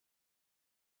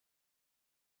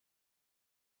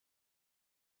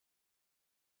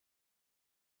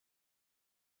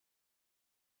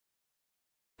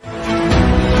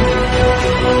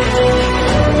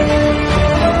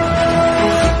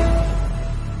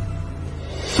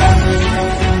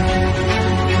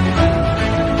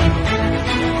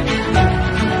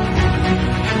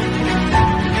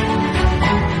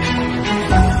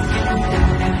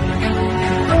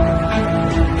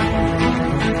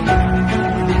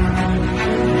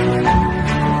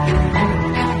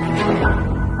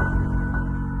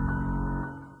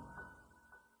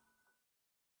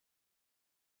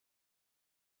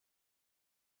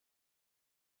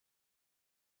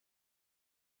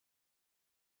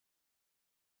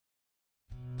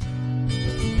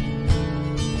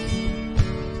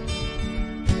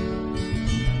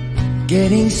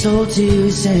Getting salty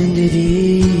with Sandie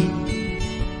Dee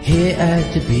here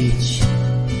at the beach.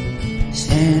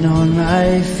 Stand on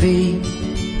my feet.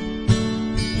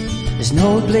 There's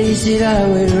no place that I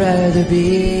would rather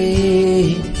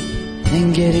be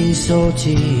than getting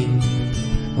salty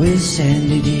with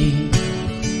Sandie Dee.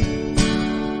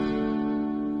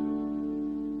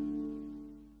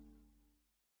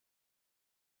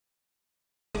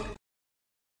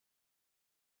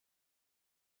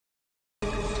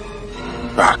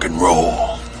 Rock and roll.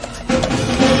 All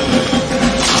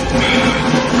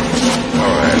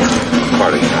right,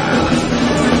 party time.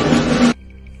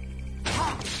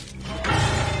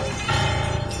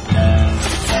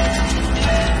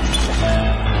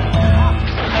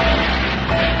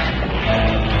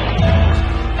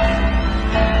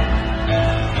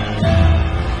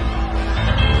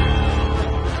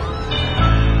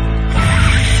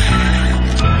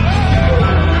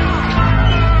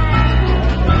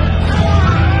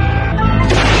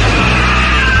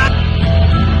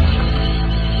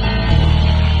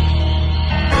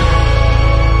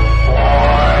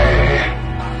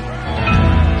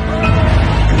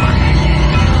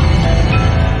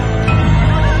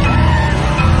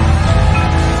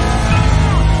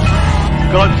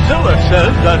 Godzilla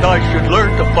says that I should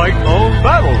learn to fight my own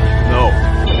battles.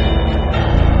 No.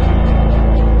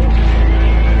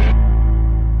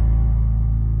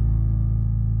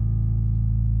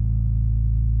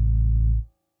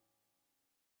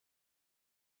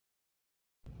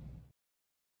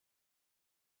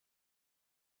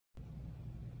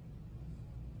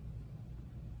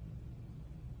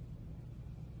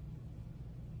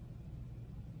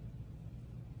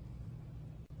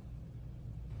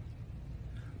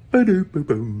 Ba-doom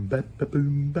boom bap ba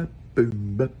boom bap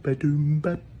boom bap ba doom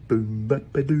bap boom bap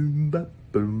ba doom bap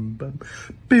boom bap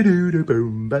ba-doo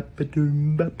boom bap ba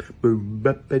doom bap boom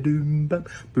bap ba doom bap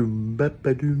boom bap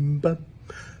ba doom bap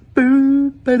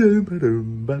boom ba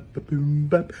doom bap ba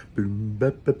boom bap boom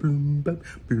bap ba boom bap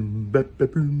boom bap ba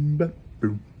boom bap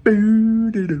boom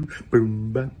boo-doo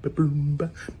boom bap ba boom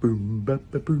bap boom bap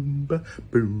ba boom bap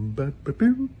boom bap ba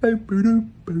boom bap boo-doo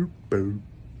boom boom.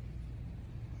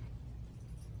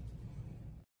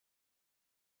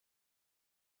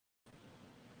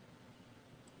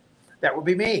 That would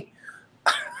be me.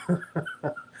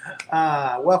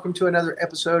 Welcome to another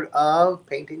episode of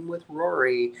Painting with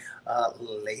Rory.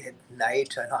 Late at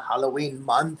night on a Halloween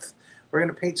month, we're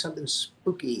going to paint something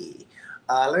spooky.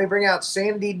 Let me bring out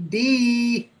Sandie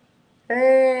Dee.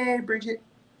 Hey, Bridget.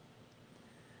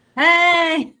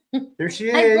 Hey. There she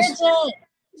Hi, is. Bridget.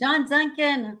 John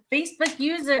Duncan, Facebook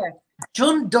user.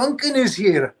 John Duncan is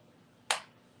here.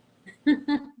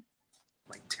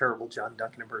 My terrible John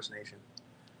Duncan impersonation.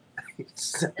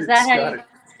 Is that how you...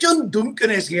 John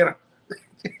Duncan is here.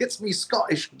 It's me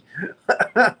Scottish.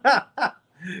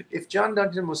 If John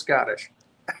Duncan was Scottish,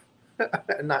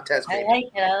 not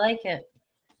Tasmanian. I like it.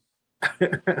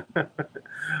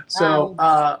 So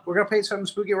we're going to paint something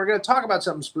spooky. We're going to talk about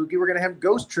something spooky. We're going to have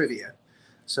ghost trivia.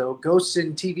 So ghosts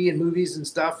in TV and movies and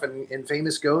stuff, and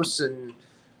famous ghosts, and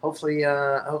hopefully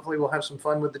we'll have some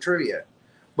fun with the trivia.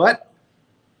 But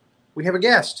we have a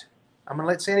guest. I'm going to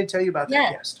let Sandie tell you about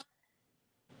that guest.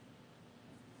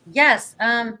 Yes.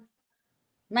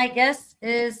 My guest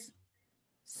is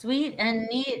sweet and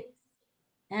neat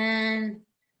and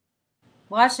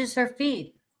washes her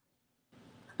feet.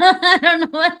 I don't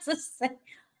know what to say.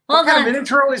 What kind of an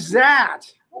intro is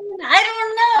that? I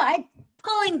don't know. I'm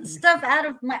pulling stuff out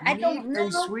of my... I don't know.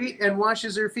 And sweet and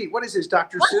washes her feet. What is this,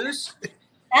 Dr. Seuss?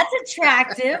 That's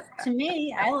attractive to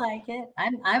me. I like it.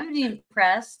 I'm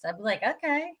impressed. I'd be like,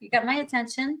 okay, you got my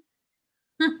attention.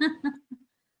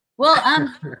 Well,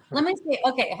 let me see.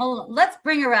 Okay, hold on. Let's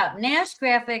bring her up.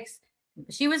 Nashgraphix.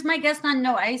 She was my guest on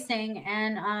No Icing,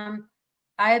 and I'm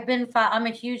a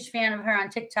huge fan of her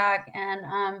on TikTok, and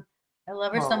I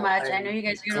love her so much. I know you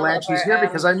guys are gonna love her. Glad she's here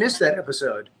because I missed that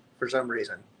episode for some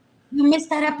reason. You missed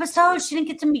that episode. She didn't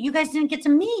get to meet. You guys didn't get to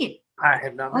meet. I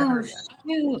have not met her yet.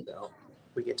 Shoot. So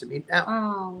we get to meet now.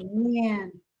 Oh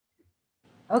man.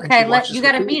 Okay, you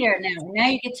got to meet her now. Now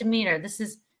you get to meet her. This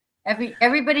is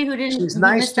everybody who didn't. She's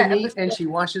nice to me, and she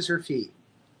washes her feet.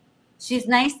 She's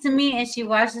nice to me, and she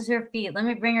washes her feet. Let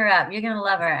me bring her up. You're gonna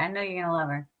love her. I know you're gonna love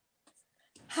her.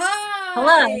 Hi.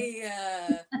 Hello.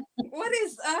 What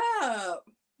is up?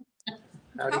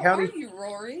 Howdy, How howdy. are you,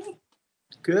 Rory?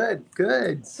 Good,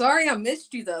 good. Sorry I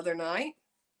missed you the other night.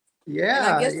 Yeah,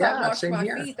 and I guess I washed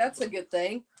my feet. That's a good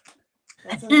thing.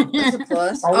 That's a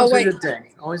plus. Always a good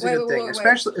thing. Always a good thing.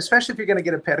 Especially if you're going to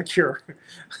get a pedicure.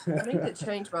 I need to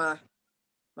change my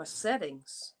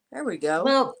settings. There we go.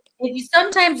 Well, If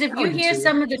Oh, you you hear see it.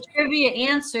 some of the trivia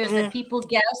answers that people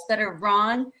guess that are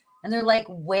wrong and they're like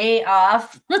way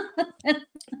off.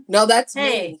 No, that's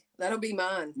Hey. me. That'll be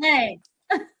mine. Hey.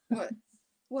 What?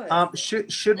 What? Should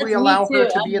we That's allow me her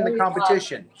too. to I'm be in the very off.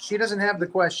 competition? She doesn't have the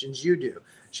questions, you do.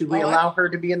 Should we Oh, allow her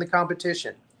to be in the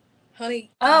competition?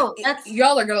 Honey, Oh, that's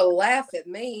y'all are gonna laugh at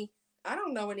me. I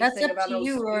don't know That's anything up about to those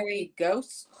you, spooky Rory.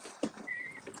 ghosts.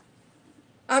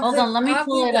 Hold on, let me I've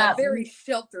pull lived it a up. very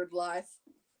sheltered life.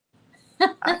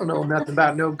 I don't know nothing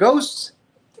about no ghosts.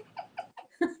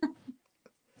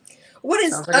 What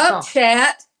is Sounds like a up, song.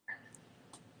 chat?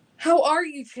 How are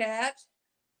you, chat?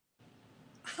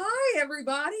 Hi,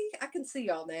 everybody. I can see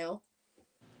y'all now.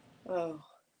 Oh,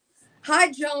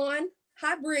 hi, John.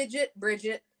 Hi, Bridget.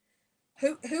 Bridget,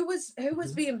 who was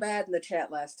being bad in the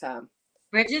chat last time?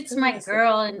 Bridget's Who my was it?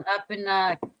 girl up in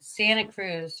Santa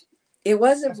Cruz. It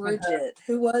wasn't That's my girl. Bridget.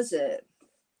 Who was it?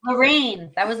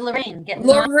 Lorraine. That was Lorraine.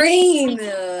 Lorraine.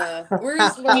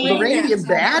 Where's Lorraine? Lorraine, you at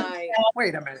bad? tonight?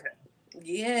 Wait a minute.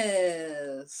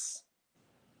 Yes.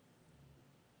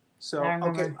 So, I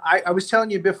remember. okay, I was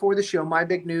telling you before the show, my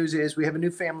big news is we have a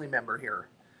new family member here.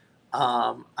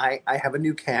 I have a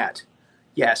new cat.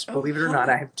 Yes, believe it or not,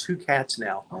 I have 2 cats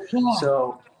now. Oh, yeah.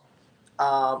 So,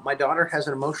 my daughter has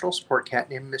an emotional support cat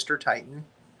named Mr. Titan.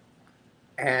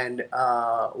 And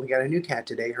we got a new cat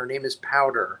today. Her name is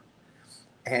Powder.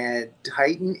 And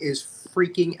Titan is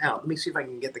freaking out. Let me see if I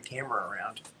can get the camera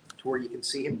around to where you can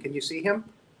see him. Can you see him?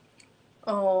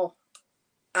 Oh,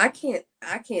 I can't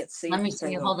see. Let me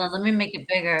see. Hold on. Let me make it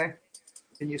bigger.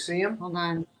 Can you see him? Hold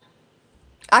on.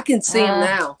 I can see him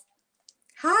now.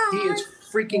 Hi. He is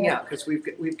freaking out because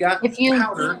we've got If you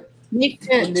Powder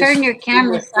turn your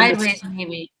camera sideways,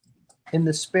 maybe. in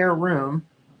the spare room.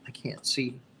 I can't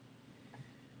see.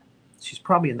 She's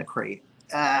probably in the crate.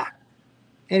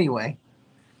 Anyway,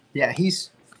 yeah,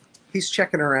 he's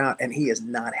checking her out, and he is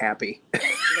not happy.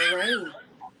 Lorraine.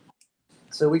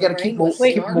 So we got to keep them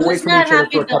away Who's from not each other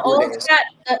happy? for a The couple of old days. cat,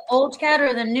 the old cat,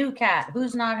 or the new cat?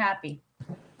 Who's not happy?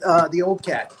 The old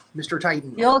cat, Mr.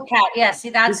 Titan. The old cat. Yeah. See,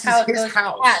 that's This how is it his goes.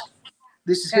 house. With cats.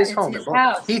 This is Yeah, his it's home. his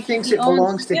house. He thinks He it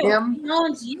belongs to you. him. He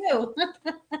owns you.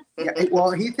 Yeah,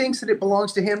 well, he thinks that it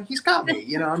belongs to him. He's got me.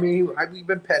 You know, I mean, we've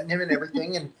been petting him and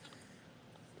everything, and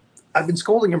I've been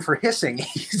scolding him for hissing.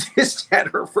 He's hissed at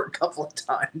her for a couple of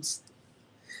times,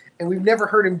 and we've never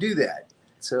heard him do that.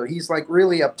 So he's like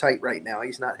really uptight right now.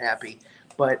 He's not happy,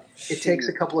 but it takes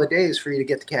a couple of days for you to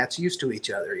get the cats used to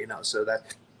each other. You know, so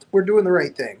that we're doing the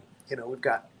right thing. You know, we've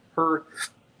got her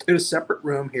in a separate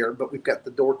room here, but we've got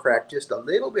the door cracked just a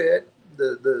little bit.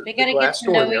 They got to get glass to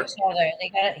door know there. each other.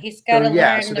 He's got to learn.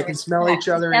 Yeah, so the they can smell each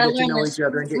other and get to know each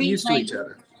other and get used to each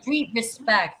other. Street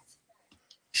respect.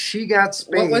 She got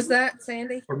spayed. What was that,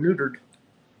 Sandy? Or neutered.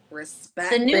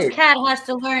 Respect. The new Spayed. cat has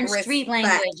to learn street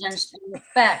language and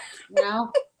respect. You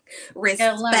know,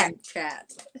 respect,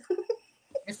 chat.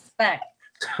 Respect.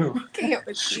 Can't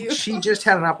with you. She just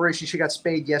had an operation. She got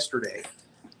spayed yesterday.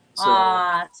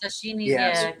 So, so she needs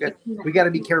so we got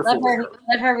to be careful.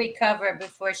 Let her recover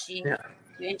before you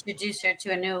introduce her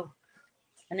to a new.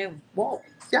 Well,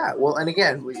 yeah. Well, and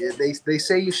again, they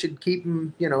say you should keep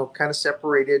them, you know, kind of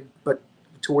separated, but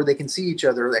to where they can see each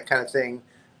other, that kind of thing.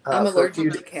 I'm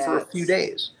allergic to cats. For a few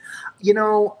days. You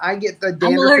know, I get the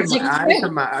dandruff in my eyes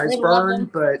and my eyes burn,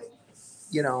 but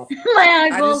you know, my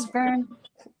eyeballs burn.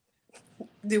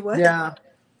 Do what? Yeah.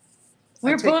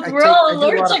 We're all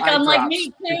allergic. I'm like,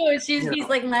 me too. He's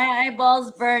like, my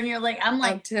eyeballs burn. You're like, I'm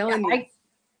like, I'm telling you.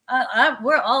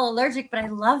 We're all allergic, but I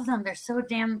love them. They're so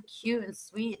damn cute and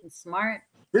sweet and smart.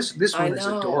 This one is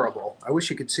adorable. I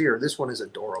wish you could see her. This one is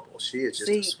adorable. She is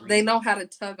just sweet. They know how to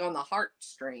tug on the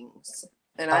heartstrings.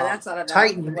 And that's not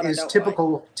Titan is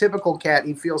typical cat.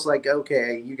 He feels like,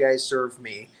 okay, you guys serve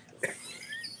me.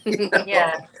 You know?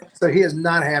 Yeah. So he is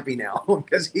not happy now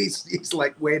because he's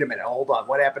like, wait a minute, hold on.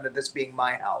 What happened to this being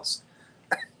my house?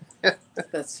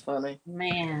 That's funny.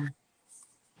 Man.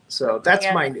 So that's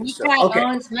my news.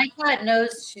 My cat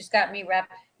knows she's got me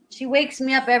wrapped. She wakes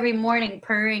me up every morning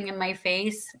purring in my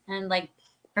face, and like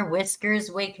her whiskers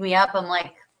wake me up. I'm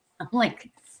like,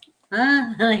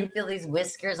 huh? I feel these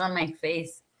whiskers on my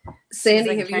face.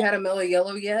 Sandy, have you had a mellow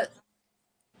yellow yet?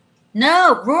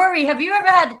 No. Rory, have you ever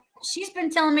had? She's been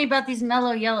telling me about these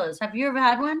mellow yellows. Have you ever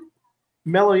had one?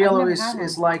 Mellow yellow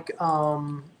is like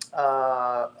Mountain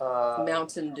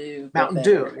Dew. Mountain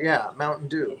Dew, yeah, Mountain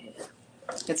Dew.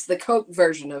 It's the Coke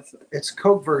version of. It's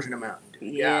Coke version of Mountain Dew.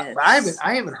 Yes. Yeah, but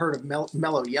I haven't heard of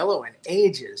mellow yellow in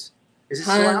ages. Is it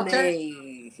still out there?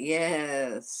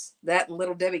 Yes, that and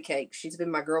Little Debbie cake. She's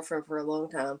been my girlfriend for a long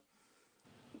time.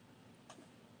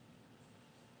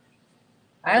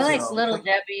 I like Little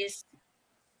Debbie's.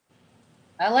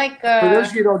 I like. For those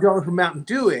of you who don't know who Mountain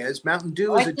Dew is, Mountain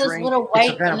Dew is a those drink. little It's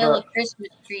a white kind of vanilla Christmas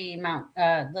tree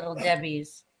little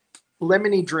Debbie's.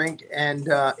 lemony drink, and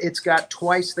it's got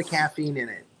twice the caffeine in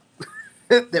it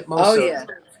that most. Oh, sodas yeah.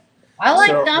 do. I like.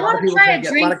 So, I a lot of want to people try a drink it. A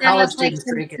lot drink of that college has like students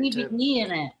some drink it to CBD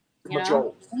in it. You know,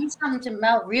 Jolt. I need something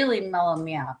to really mellow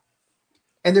me out.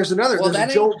 And there's another. Well, there's a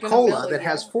that Jolt ain't gonna Cola mellow that you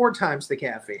has out. 4 times the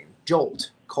caffeine.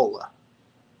 Jolt Cola.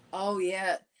 Oh,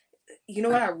 yeah. You know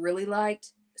what I really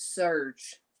liked?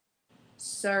 Surge.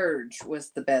 Surge was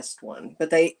the best one, but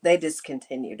they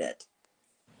discontinued it.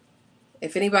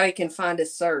 If anybody can find a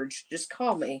Surge, just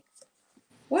call me.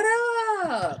 What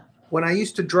up? When I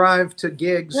used to drive to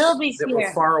gigs Sylvie's that were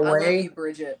here. far I love away, you,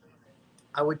 Bridget.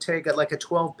 I would take like a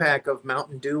 12-pack of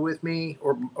Mountain Dew with me,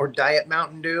 or Diet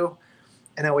Mountain Dew,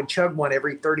 and I would chug one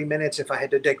every 30 minutes if I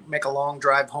had to make a long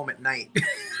drive home at night.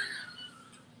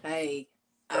 Hey,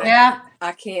 Yeah.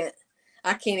 I can't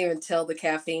even tell the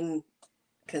caffeine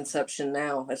consumption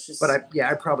now. It's just. But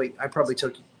I probably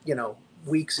took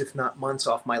weeks, if not months,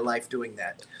 off my life doing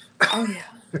that.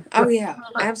 Oh yeah,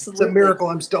 absolutely. It's a miracle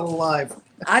I'm still alive.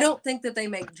 I don't think that they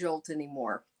make Jolt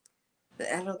anymore.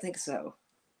 I don't think so.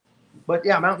 But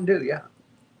yeah, Mountain Dew, yeah.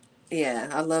 Yeah,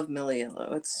 I love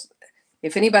Melillo.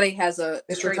 If anybody has a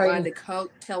Mr. straight Titan. line to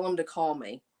Coke, tell them to call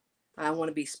me. I want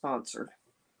to be sponsored.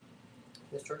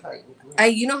 Mr. Titan. Come here. Hey,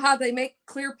 you know how they make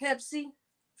clear Pepsi?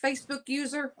 Facebook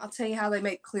user, I'll tell you how they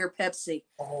make clear Pepsi.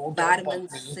 Oh, don't Vitamin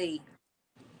bite me. C.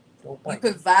 Don't You bite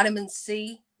put me. vitamin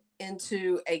C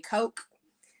into a Coke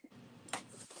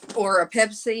or a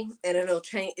Pepsi, and it'll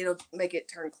make it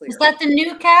turn clear. Is that the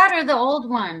new cat or the old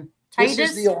one? This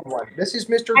Titus? is the old one. This is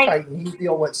Mr. Hi. Titan. He's the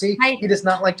old one. See, Hi. he does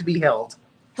not like to be held.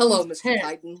 Hello, He's Mr. pissed.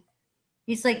 Titan.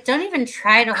 He's like, don't even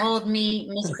try to hold me,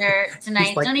 Mister,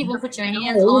 tonight. like, Don't even put your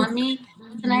hands "No, on me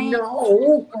tonight.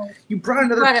 No, you brought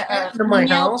another Brought cat a into my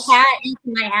female house. cat into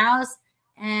my house,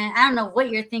 and I don't know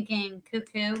what you're thinking,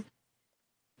 cuckoo.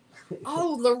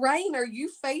 Oh, Lorraine, are you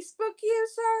Facebook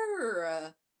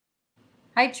user?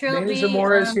 Hi, Manny Trilby.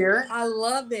 Zamora is here. I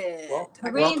love it. Well, I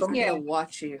Lorraine's welcome. here. gotta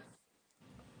watch you.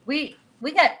 We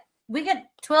got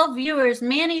 12 viewers.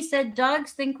 Manny said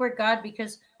dogs think we're God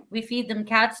because we feed them.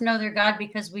 Cats know they're God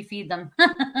because we feed them.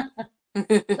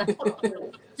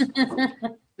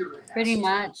 Pretty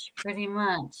much.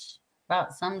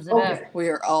 About sums it Okay. up. We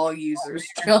are all users,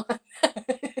 John.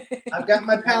 I've got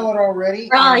my palette already.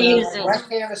 We're all and, users. Black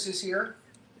Canvas is here.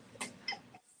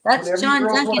 That's Whatever you John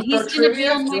girls Duncan. wanna He's start going to be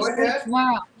trivia, on my go show ahead.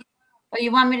 tomorrow. Oh,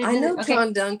 you want me to do I know Okay.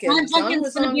 John Duncan. John John Duncan's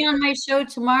was going to on. be on my show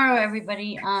tomorrow,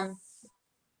 everybody. John,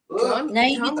 Now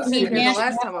you John get to was meet in here the Nash.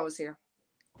 last time I was here.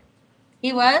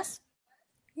 He was?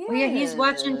 Well, yeah, he's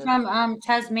watching Yeah. from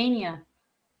Tasmania.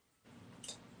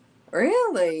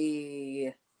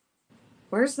 Really?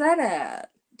 Where's that at?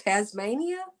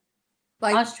 Tasmania?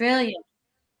 Like, Australia.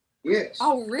 Yes.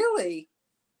 oh, really?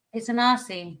 He's an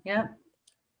Aussie. Yep.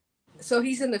 So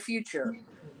he's in the future.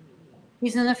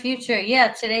 He's in the future. Yeah,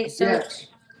 today. So Yes.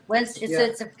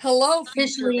 it's Hello,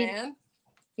 future Officially- man.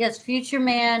 yes, future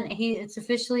man. It's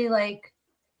officially like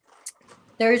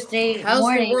Thursday How's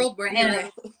morning. the world right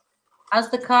and how's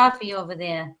the coffee over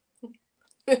there?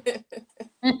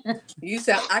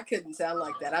 I couldn't sound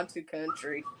like that. I'm too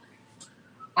country.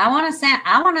 I want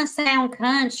to sound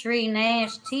country,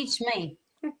 Nash. Teach me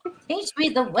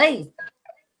the way.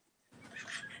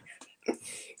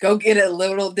 Go get a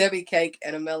little Debbie cake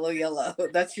and a mellow yellow.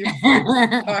 That's your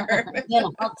part. Yeah,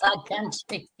 I'll talk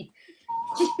country.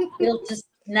 It'll just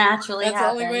naturally That's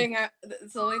happen.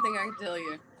 the only thing I can tell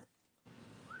you.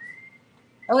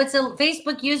 Oh, it's a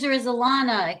Facebook user is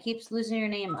Alana. I keeps losing your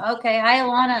name. Okay, hi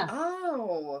Alana.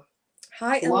 Oh,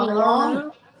 hi,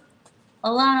 Alana. Alana.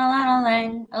 Alana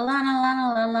Lang.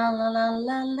 Alana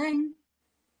Lang.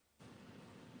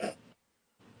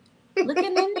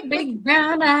 Looking in the big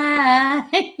brown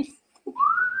eye.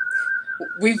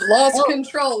 We've lost Oh.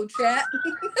 control, chat.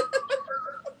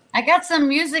 I got some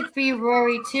music for you,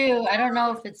 Rory, too. I don't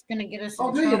know if it's gonna get us in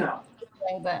Oh, do you trouble know?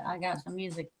 today, but I got some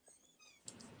music.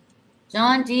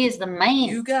 John D is the man.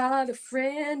 You got a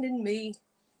friend in me.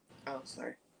 Oh,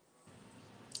 sorry.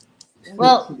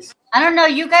 Well, I don't know.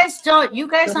 You guys on Something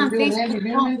Facebook doing Andy don't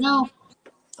Newman? know.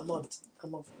 I'm on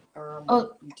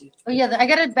Oh. YouTube. Oh yeah,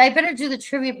 I better do the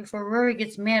trivia before Rory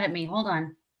gets mad at me. Hold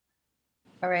on.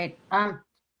 All right.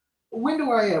 When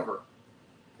do I ever?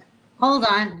 Hold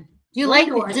on.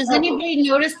 Does anybody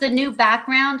notice the new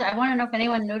background? I want to know if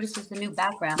anyone notices the new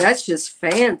background. That's just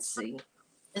fancy.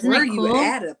 Isn't Where it are cool? you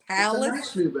at? A It's a palace?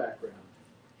 nice new background.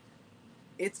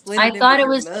 It's blended I thought in it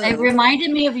with was. your It mug.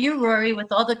 reminded me of you, Rory,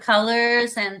 with all the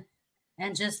colors and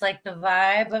just like the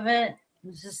vibe of it.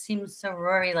 It just seems so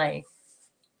Rory like.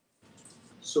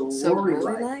 So Rory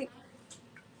Rory like.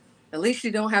 At least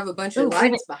you don't have a bunch of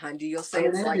lights behind you. You'll say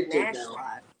it's like Nash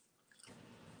Live.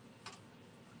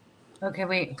 Okay,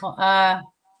 wait.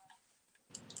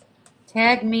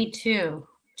 Tag me too.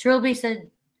 Trilby said,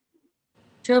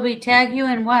 Trilby, tag you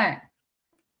in what?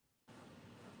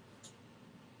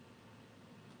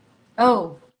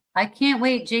 Oh, I can't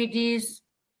wait. JD's.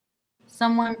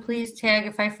 Someone please tag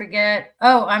if I forget.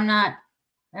 Oh, I'm not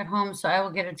at home, so I will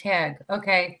get a tag.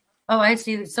 Okay. Oh, I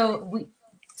see. So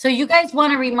you guys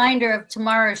want a reminder of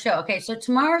tomorrow's show. Okay, so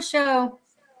tomorrow's show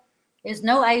is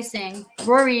no icing.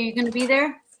 Rory, are you going to be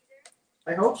there?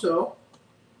 I hope so.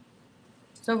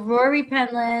 So Rory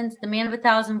Pentland, the man of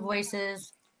 1,000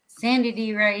 voices, Sandie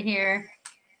Dee right here,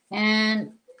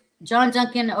 and John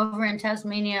Duncan over in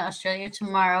Tasmania, Australia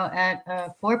tomorrow at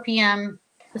 4 p.m.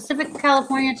 Pacific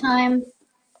California time,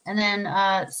 and then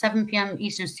 7 p.m.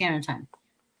 Eastern Standard Time.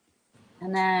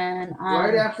 And then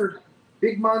right after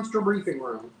Big Monster Briefing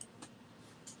Room.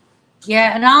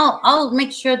 Yeah, and I'll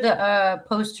make sure the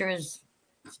poster is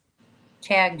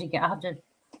tagged again. I'll have to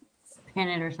pin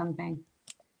it or something.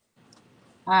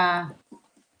 What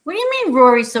do you mean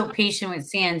Rory's so patient with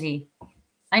Sandie?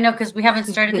 I know, because we haven't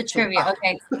started the trivia.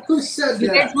 Okay. Who said that? You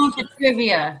guys want the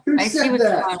trivia. Who I see said what's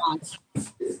that? going on.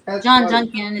 That's John funny.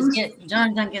 Duncan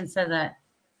John Duncan said that.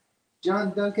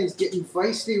 John Duncan's getting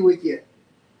feisty with you.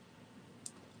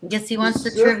 I guess he wants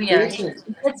the So trivia. patient.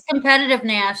 It's competitive,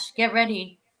 Nash. Get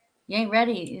ready. You ain't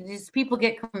ready. These people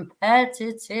get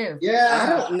competitive.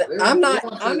 Yeah. I'm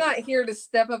not here to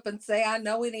step up and say I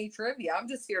know any trivia. I'm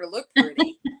just here to look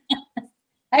pretty.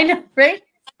 I know, right?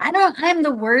 I'm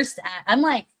the worst at. I'm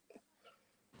like,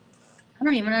 I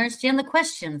don't even understand the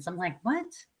questions. I'm like, what?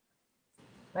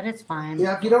 But it's fine.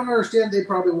 Yeah, if you don't understand, they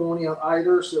probably won't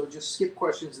either. So just skip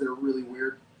questions that are really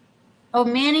weird. Oh,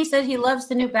 Manny said he loves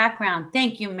the new background.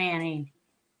 Thank you, Manny.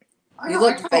 You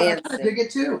look fancy. I dig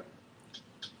it too.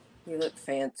 You look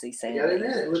fancy, Sandie. Yeah,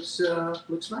 it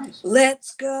looks nice.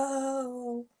 Let's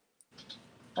go.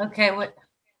 Okay, what?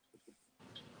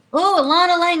 Oh,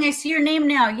 Alana Lang, I see your name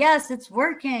now. Yes, it's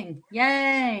working.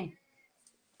 Yay.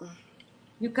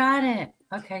 You got it.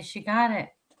 Okay, she got it.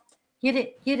 Get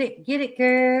it,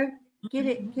 girl. Get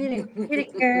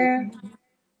it, girl.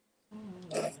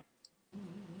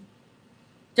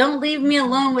 Don't leave me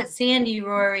alone with Sandie,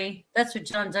 Rory. That's what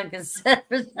John Duncan said.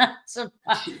 That's a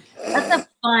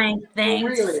fine thing.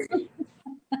 Really?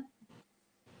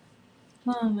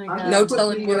 Oh my God. No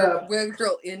telling where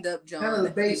it'll end up, John. Kind of the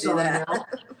bass on now.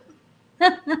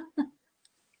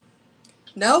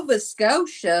 Nova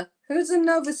Scotia. Who's in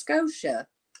Nova Scotia?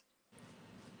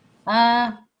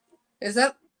 Is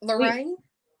that Lorraine?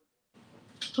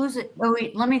 Who's it? Oh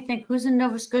wait, let me think. Who's in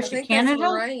Nova Scotia? I think Canada?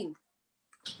 that's Lorraine.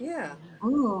 Yeah.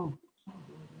 Ooh.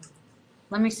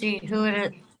 Let me see who it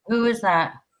is. Who is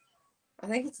that? I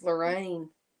think it's Lorraine.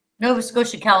 Nova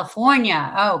Scotia,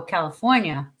 California. Oh,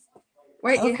 California.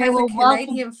 Wait, it has a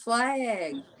Canadian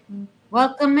flag.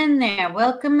 Welcome in there.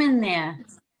 Welcome in there.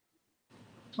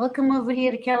 Welcome over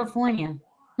here to California.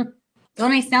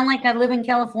 Don't I sound like I live in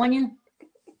California?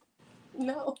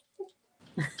 No.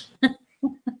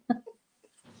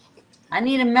 I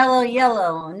need a mellow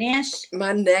yellow. Nash.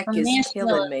 My neck is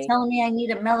killing me. Telling me I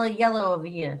need a mellow yellow over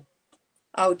here.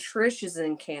 Oh, Trish is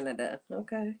in Canada.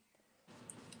 Okay.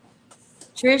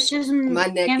 Trish is in My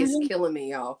neck Canada? is killing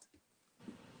me, y'all.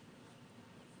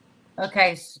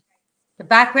 Okay. The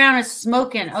background is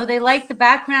smoking. Oh, they like the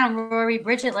background, Rory.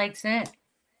 Bridget likes it.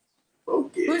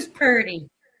 Okay. Who's Purdy?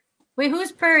 Wait,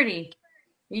 who's Purdy?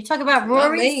 Are you talking about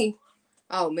Rory? Not me.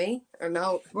 Oh, me? Or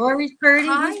no? Rory's Purdy.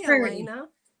 Hi, Who's Purdy? Elena.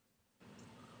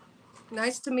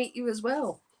 Nice to meet you as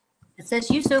well. It says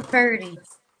you so Purdy.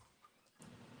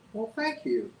 Well, thank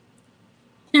you.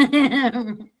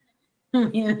 Yeah.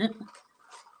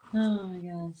 Oh my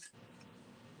gosh.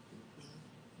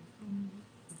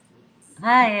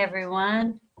 Hi,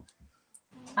 everyone.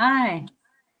 Hi.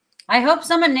 I hope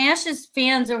some of Nash's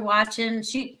fans are watching.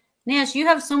 Nash, you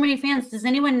have so many fans. Does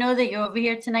anyone know that you're over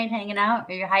here tonight hanging out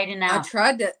or you're hiding out? I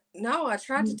tried to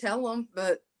tell them,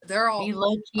 but they're all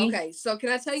low-key? Okay. So can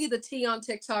I tell you the tea on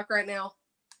TikTok right now?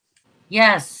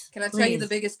 Yes. Can I tell you the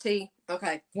biggest tea?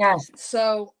 Okay. Yes.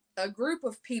 So a group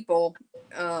of people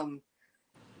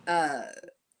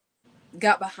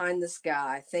got behind this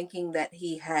guy thinking that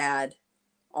he had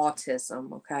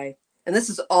autism. Okay. And this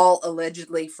is all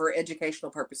allegedly for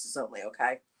educational purposes only.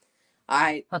 Okay.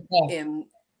 I am,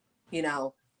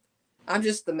 I'm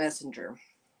just the messenger.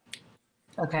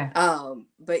 Okay.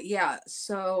 But yeah,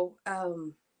 so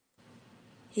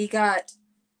he got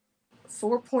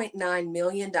 4.9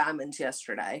 million diamonds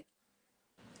yesterday.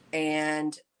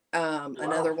 And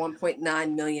another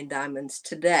 1.9 million diamonds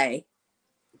today,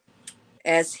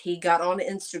 as he got on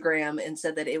Instagram and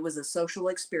said that it was a social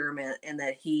experiment and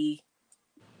that he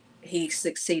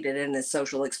succeeded in his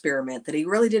social experiment, that he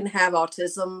really didn't have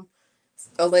autism,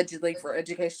 allegedly for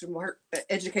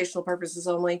educational purposes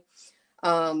only.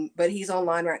 But he's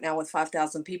online right now with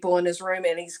 5,000 people in his room,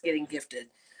 and he's getting gifted.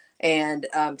 And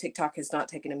TikTok has not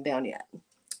taken him down yet.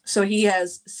 So he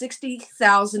has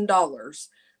 $60,000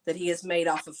 that he has made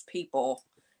off of people,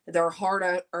 their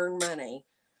hard-earned money,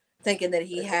 thinking that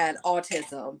he had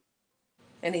autism,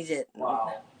 and he didn't.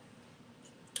 Wow.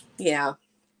 Yeah.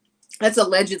 That's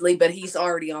allegedly, but he's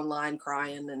already online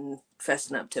crying and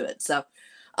fessing up to it. So,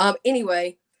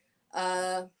 anyway,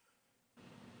 that's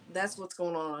what's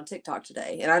going on TikTok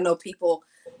today. And I know people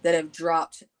that have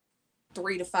dropped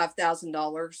 $3,000 to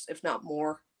 $5,000, if not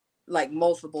more, like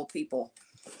multiple people.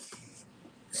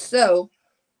 So,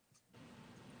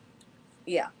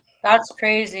 yeah. That's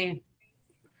crazy.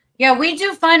 Yeah, we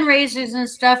do fundraisers and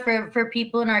stuff for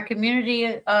people in our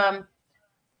community.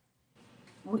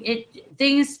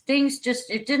 They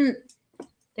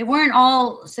weren't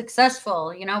all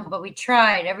successful, you know, but we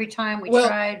tried every time we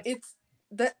tried. It's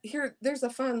that here, there's a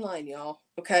fine line, y'all.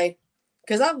 Okay.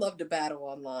 Because I love to battle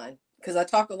online because I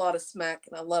talk a lot of smack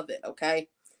and I love it. Okay.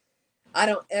 I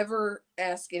don't ever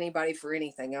ask anybody for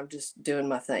anything. I'm just doing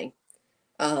my thing.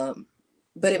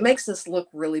 But it makes us look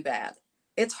really bad.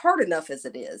 It's hard enough as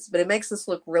it is, but it makes us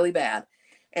look really bad.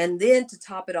 And then to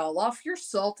top it all off, you're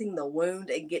salting the wound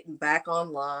and getting back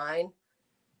online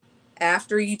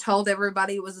after you told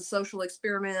everybody it was a social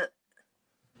experiment.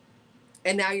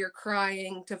 And now you're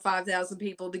crying to 5,000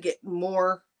 people to get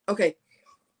more. Okay,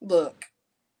 look.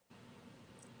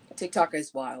 TikTok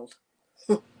is wild.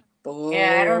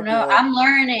 Yeah, I don't know. I'm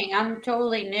learning. I'm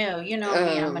totally new. You know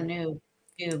me. I'm a noob.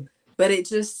 But it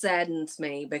just saddens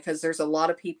me because there's a lot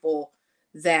of people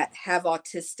that have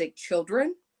autistic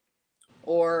children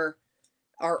or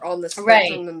are on the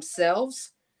spectrum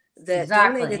themselves that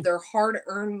donated their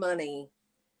hard-earned money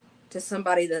to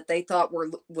somebody that they thought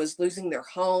was losing their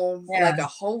home, like a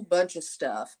whole bunch of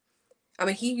stuff. I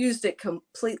mean, he used it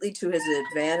completely to his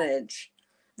advantage.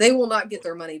 They will not get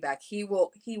their money back. He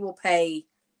will pay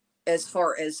as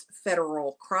far as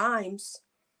federal crimes.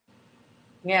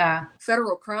 Yeah.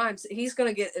 Federal crimes. He's going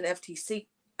to get an FTC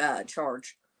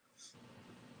charge.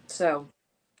 So.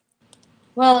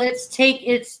 Well, it's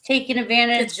taking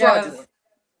advantage of.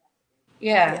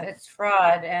 Yeah, it's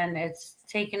fraud, and it's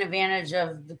taking advantage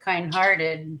of the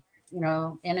kind-hearted,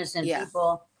 innocent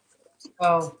people.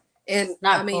 So, and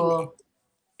not cool.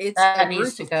 It's that a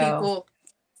needs group to of go. people.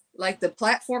 Like the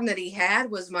platform that he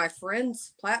had was my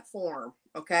friend's platform.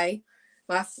 Okay,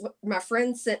 my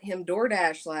friend sent him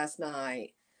DoorDash last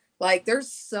night. Like,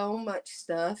 there's so much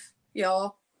stuff,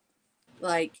 y'all.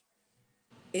 Like,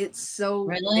 it's so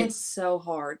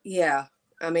hard. Yeah,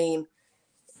 I mean,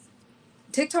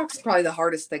 TikTok's probably the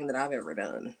hardest thing that I've ever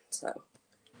done. So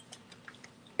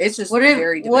it's just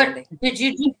very demanding. Did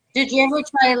you ever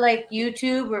try like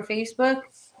YouTube or Facebook?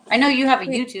 I know you have a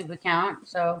YouTube account,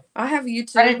 so I have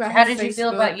YouTube. How did you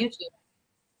feel about YouTube?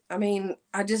 I mean,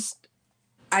 I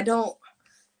don't.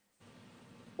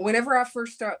 Whenever I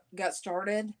first got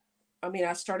started, I mean,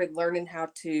 I started learning how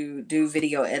to do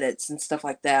video edits and stuff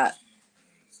like that,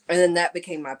 and then that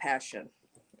became my passion.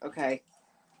 Okay,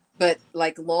 but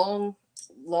like long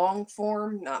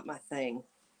form, not my thing.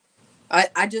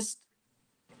 I guess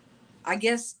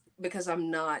because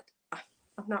I'm not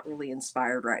really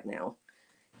inspired right now.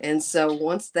 And so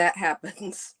once that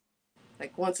happens,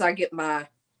 like once I get my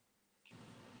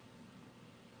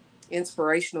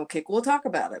inspirational kick, we'll talk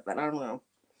about it, but I don't know.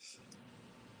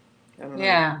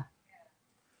 Yeah.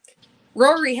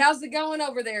 Rory, how's it going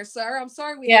over there, sir? I'm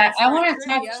sorry I want to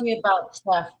talk to you about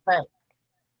stuff, but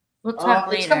we'll talk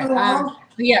later. It's coming along.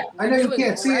 Yeah. I know you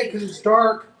can't see it because it's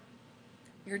dark.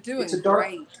 You're doing It's a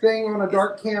dark thing on a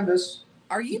dark canvas.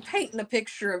 Are you painting a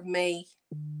picture of me?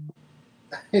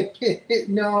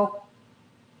 No,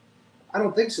 I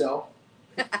don't think so.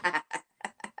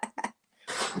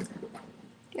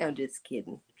 I'm just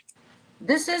kidding.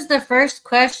 This is the first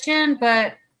question,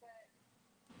 but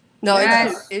no,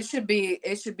 it should be.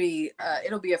 It'll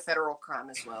be a federal crime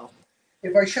as well.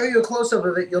 If I show you a close-up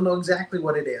of it, you'll know exactly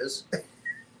what it is.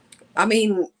 I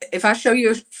mean, if I show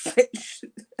you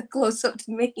a close-up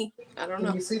to me, I don't know.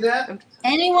 Can you see that?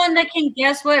 Anyone that can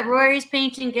guess what Rory's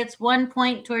painting gets 1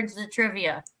 point towards the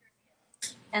trivia.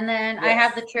 And then I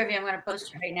have the trivia. I'm going to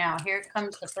post it right now. Here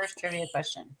comes the first trivia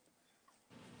question.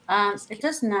 It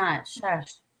does not.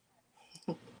 Shush.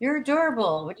 You're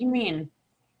adorable. What do you mean?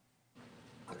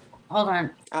 Hold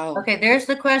on. Oh. Okay, there's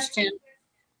the question.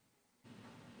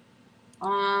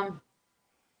 Now,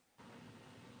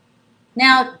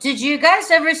 did you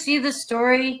guys ever see the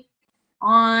story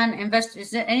on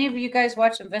Is any of you guys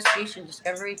watch Investigation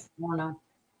Discovery? I don't know,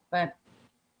 but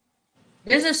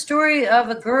there's a story of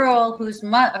a girl whose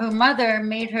her mother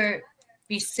made her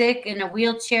be sick in a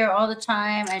wheelchair all the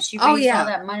time, and she raised all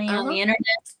that money on the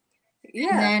internet.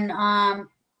 Yeah. And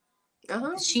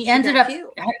then she ended up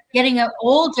getting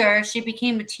older. She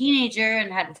became a teenager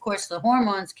and had, of course, the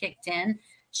hormones kicked in.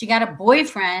 She got a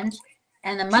boyfriend,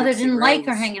 and the mother didn't like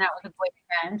her hanging out with a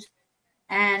boyfriend.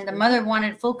 And the mother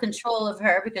wanted full control of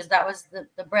her because that was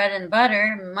the bread and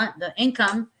butter, the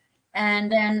income.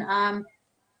 And then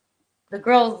the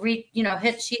girl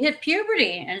hit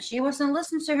puberty, and she wasn't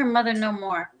listening to her mother no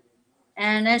more.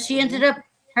 And then she ended up,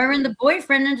 the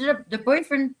boyfriend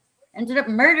ended up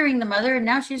murdering the mother, and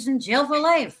now she's in jail for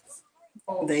life.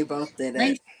 They both did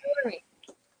it.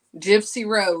 Gypsy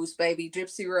Rose, baby,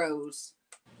 Gypsy Rose.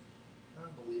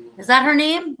 Is that her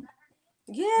name?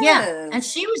 Yes. Yeah. And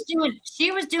she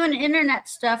was doing internet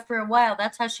stuff for a while.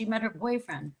 That's how she met her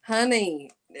boyfriend.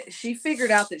 Honey, she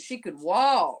figured out that she could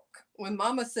walk when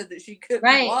Mama said that she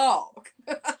couldn't walk.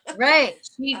 Right.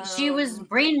 She was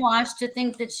brainwashed to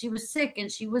think that she was sick, and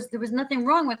there was nothing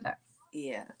wrong with her.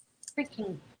 Yeah.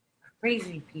 Freaking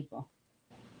crazy people.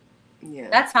 Yeah.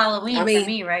 That's Halloween for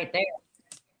me right there.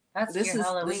 That's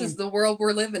Halloween. This is the world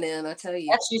we're living in, I tell you.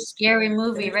 That's your scary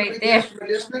movie right there.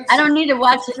 I don't need to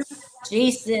watch it,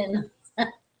 Jason.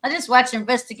 I just watch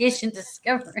Investigation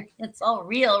Discovery. It's all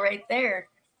real right there.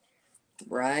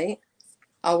 Right?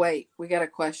 Oh wait, we got a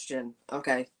question.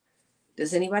 Okay.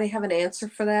 Does anybody have an answer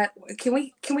for that? Can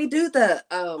we do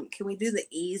the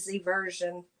easy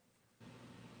version?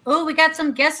 Oh, we got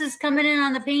some guesses coming in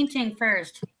on the painting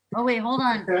first. Oh wait, hold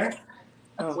on. Okay.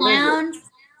 A clown.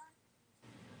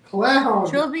 Clown.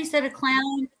 Trilby said a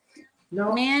clown.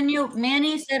 No.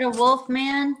 Manny said a wolf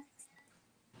man.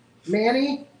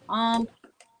 Manny?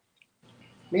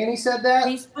 Manny said that?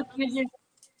 Facebook user.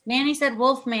 Manny said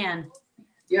wolf man.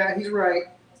 Yeah, he's right.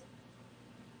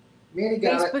 Manny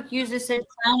got Facebook user said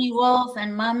clowny wolf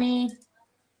and mummy.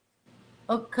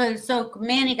 Okay, so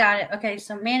Manny got it. Okay,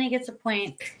 so Manny gets a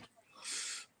point.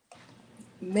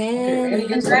 Manny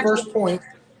gets the first point.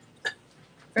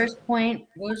 First point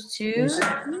goes to.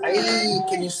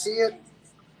 Can you see it?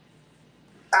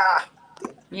 Ah.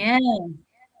 Yeah.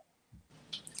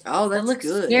 Oh, that looks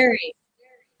good. Scary.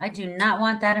 I do not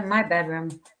want that in my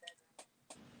bedroom.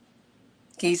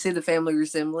 Can you see the family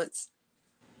resemblance?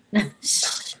 I'm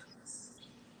just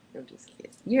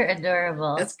kidding. You're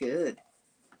adorable. That's good.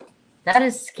 That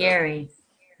is scary.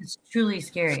 It's truly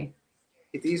scary.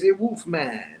 It is a wolf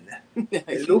man.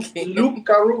 Luke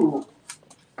Carew.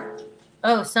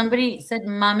 Oh, somebody said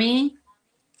mummy.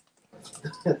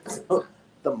 The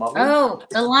mummy? Oh,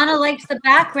 Alana likes the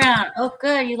background. Oh,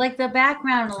 good. You like the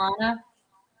background, Alana.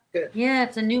 Good. Yeah,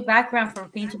 it's a new background for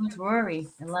Painting with Rory.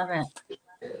 I love it.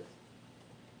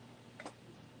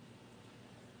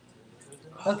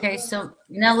 Okay, so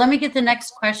now let me get the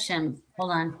next question.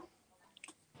 Hold on.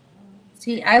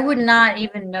 See, I would not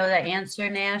even know the answer,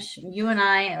 Nash. You and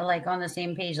I are like on the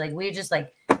same page. Like we're just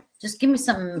like, just give me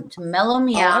something to mellow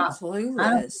me out.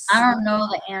 I don't know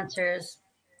the answers.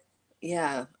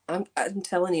 Yeah, I'm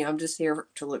telling you, I'm just here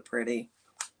to look pretty.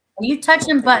 Are you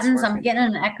touching buttons? I'm getting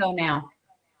an echo now.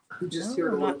 I'm just here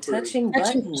to look pretty. Touching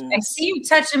buttons. I see you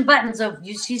touching buttons.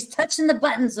 She's touching the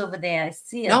buttons over there. I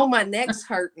see it. No, my neck's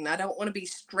hurting. I don't want to be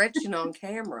stretching on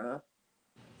camera.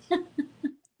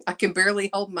 I can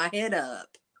barely hold my head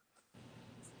up.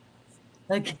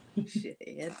 Okay. Shit.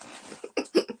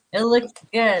 It looks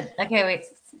good. Okay, wait.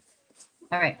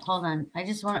 All right, hold on. I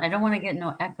don't want to get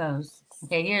no echoes.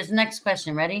 Okay, here's the next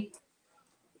question. Ready?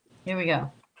 Here we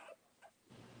go.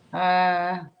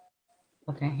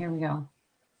 Okay, here we go.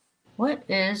 What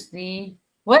is the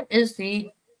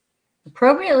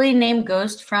appropriately named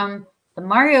ghost from the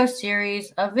Mario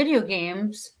series of video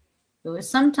games who is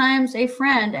sometimes a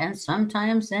friend and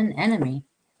sometimes an enemy?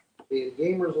 The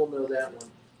gamers will know that one.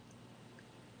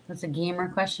 That's a gamer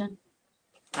question?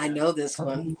 I know this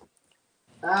one.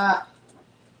 Ah.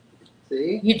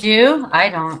 See? You do? I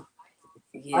don't.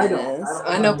 Yes.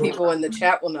 I know people in the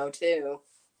chat will know too.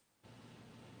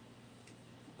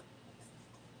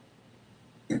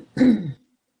 Okay,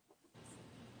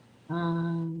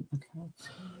 let's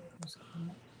see.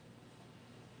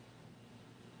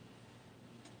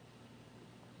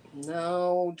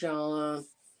 No, John.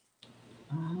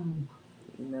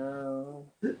 No.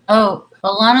 Oh,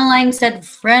 Alana Lang said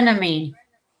frenemy.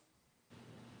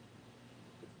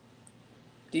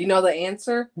 Do you know the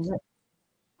answer?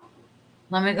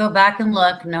 Let me go back and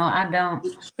look. No, I don't.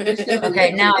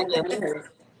 Okay, now I do.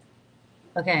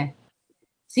 Okay.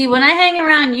 See, when I hang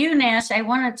around you, Nash, I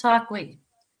want to talk with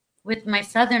my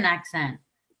Southern accent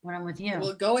when I'm with you.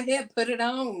 Well, go ahead, put it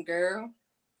on, girl.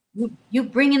 You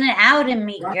bringing it out in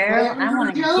me, girl. I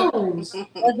want to get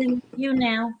Southern with you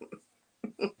now.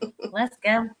 Let's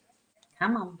go.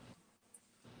 Come on.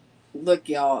 Look,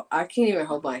 y'all, I can't even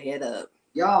hold my head up.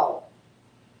 Y'all.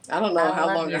 I don't know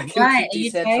how long I can keep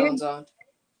these headphones on.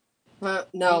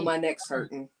 No, my neck's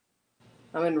hurting.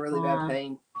 I'm in really bad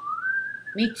pain.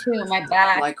 Me too. My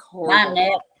back. Like horrible. My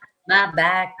neck. My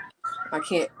back. I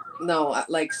can't. No,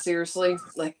 like seriously,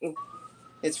 like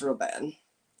it's real bad.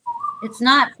 It's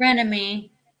not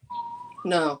frenemy.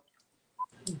 No.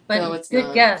 But no, it's good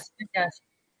not. guess. Good guess.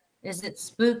 Is it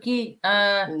spooky?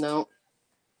 No.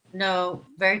 No.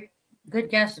 Very good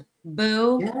guess.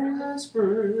 Boo.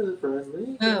 Jasper,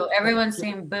 friendly. Boo. Everyone's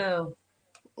saying boo.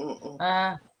 Boo?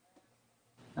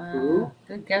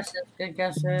 Good guesses. Good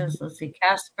guesses. Let's see.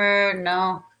 Casper.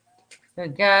 No.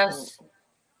 Good guess.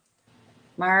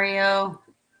 Mario.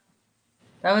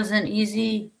 That was an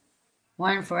easy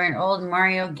one for an old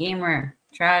Mario gamer.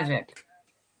 Tragic.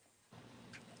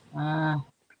 Hold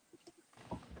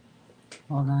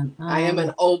on. I am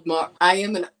an old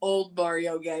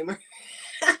Mario gamer.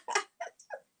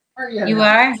 You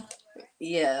are?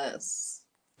 Yes.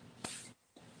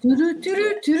 Thank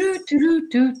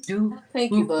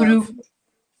you, Buff.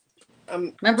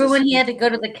 Remember when he had to go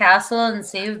to the castle and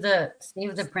save the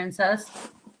princess?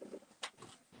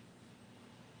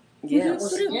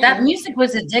 Yes. That music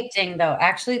was addicting, though.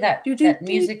 Actually, that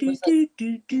music was. I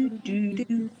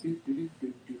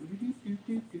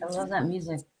love that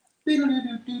music.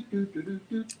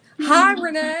 Hi,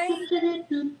 Renee.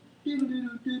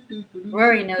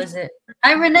 Rory knows it.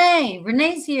 Hi, Renee.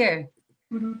 Renee's here.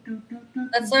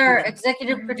 That's our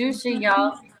executive producer,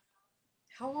 y'all.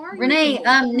 How are you? Renee,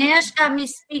 Nash got me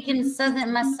speaking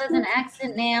my southern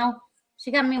accent now. She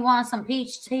got me wanting some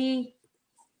peach tea.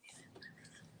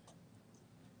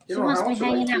 She wants me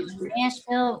hanging out in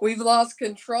Nashville. We've lost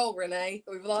control, Renee.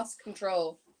 We've lost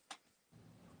control.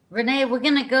 Renee, we're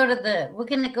gonna go to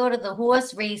the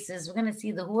horse races. We're gonna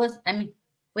see the horse. I mean,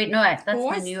 wait, no, that's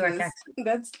my New York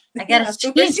accent. I gotta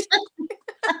change.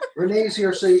 Renee's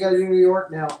here, so you gotta do New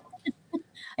York now.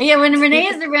 Yeah, when Renee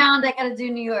is around, I gotta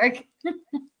do New York.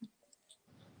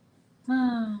 Oh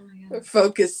my God.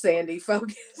 Focus, Sandie.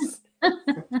 Focus.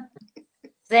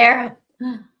 Sarah.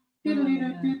 We're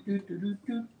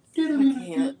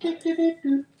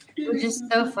just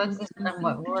so focused on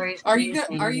what Rory's. Are you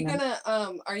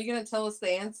gonna tell us the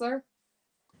answer?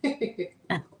 Did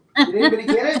anybody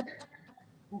get it?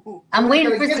 I'm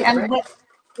waiting for.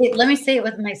 Wait, let me say it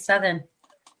with my southern.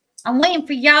 I'm waiting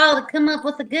for y'all to come up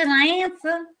with a good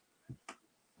answer.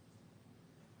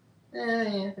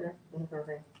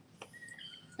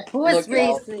 Horse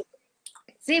races.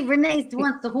 See, Renee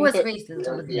wants the horse races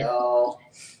over there.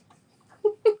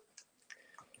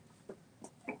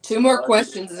 Two more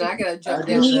questions, and I gotta jump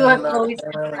down. New York always.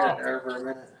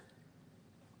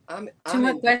 Two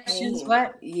more questions.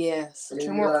 What? Yes,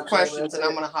 two more questions, and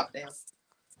I'm gonna hop down.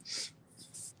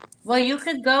 Well, you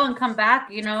could go and come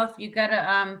back. You know, if you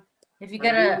gotta.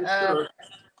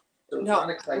 No,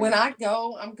 when I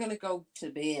go, I'm gonna go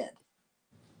to bed.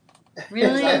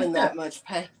 Really? I'm in that much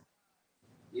pain.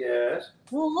 Yes.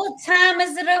 Well, what time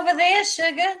is it over there,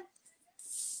 sugar?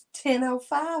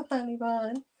 10:05, honey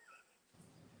bun.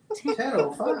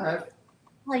 10:05.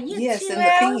 Well, you're yes, 2 in the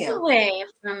hours PM. away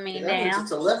from me That means now.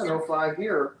 it's 11:05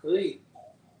 here.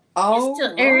 Oh, you're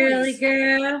still early,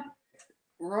 girl.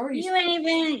 Rory, You ain't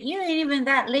even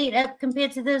that late up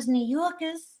compared to those New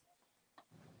Yorkers.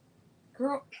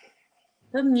 Girl.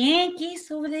 Them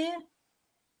Yankees over there.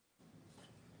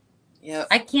 Yeah,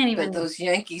 I can't even. But those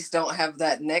Yankees don't have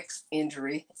that neck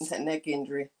injury.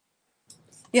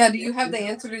 Yeah, do you have the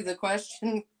answer to the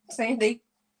question, Sandie?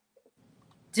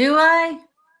 Do I?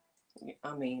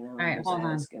 I mean, all right, hold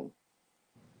on. All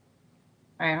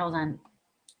right, hold on.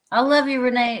 I love you,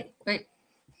 Renee. Wait.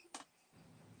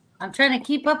 I'm trying to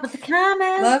keep up with the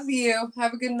comments. Love you.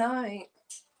 Have a good night.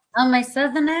 On my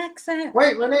southern accent.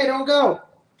 Wait, Renee, don't go.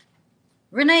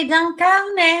 Renee, don't go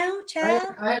now,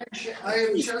 child. I haven't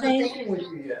shared the painting with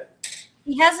you yet.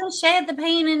 He hasn't shared the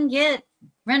painting yet.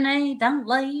 Renee, don't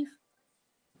leave.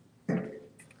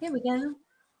 Here we go.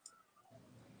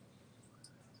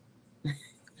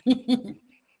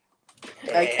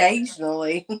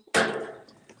 Occasionally.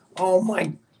 Oh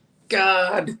my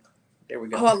God. There we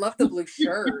go. Oh, I love the blue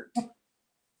shirt.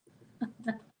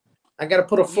 I got to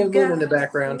put a full moon in the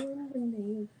background.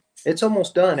 It's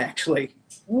almost done, actually.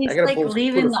 He's like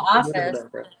leaving the office.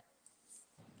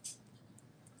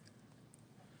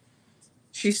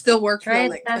 She's still working Try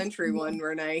on it, that country one,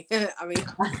 Renee. I mean,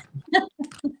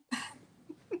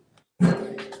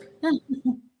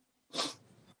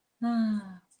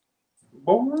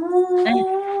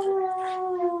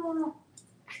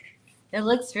 It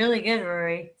looks really good,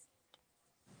 Rory.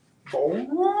 I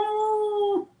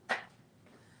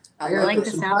I gotta like put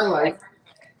the some sound highlight. effect.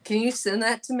 can you send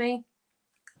that to me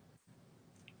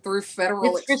through Federal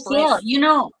It's for Express? sale. You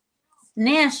know,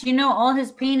 Nash, you know all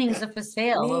his paintings are for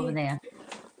sale over there.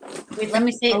 Wait, let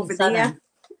me say it Over in there. Southern.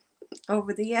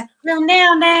 Over there. Well,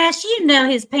 now, Nash, you know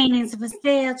his paintings are for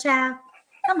sale, child.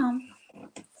 Come on.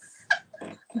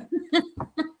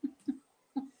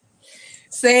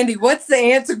 Sandie, what's the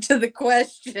answer to the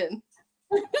question?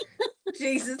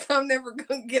 Jesus, I'm never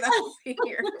going to get off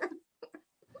here.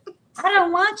 I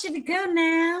don't want you to go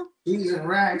now. Cheese and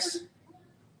Rex.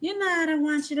 You know I don't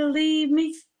want you to leave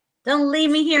me. Don't leave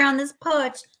me here on this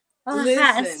porch. Oh,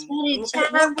 hot and Listen, sweaty, what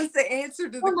child. was the answer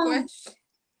to the Come on. question?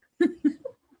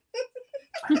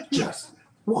 I just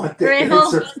want the Right,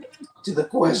 answer to the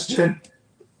question.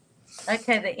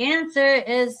 Okay, the answer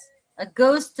is a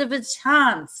ghost of a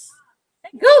chance.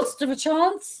 A ghost of a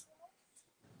chance.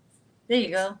 There you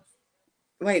go.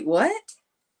 Wait, what?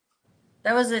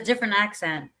 That was a different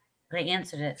accent. They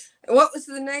answered it. What was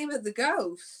the name of the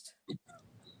ghost?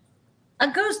 A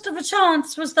ghost of a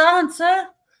chance was the answer.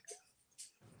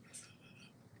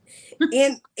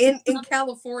 In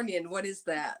Californian, what is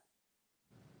that?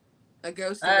 A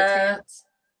ghost of a chance?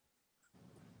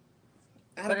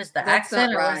 What is the That's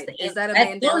accent? not Or right. was the Is that a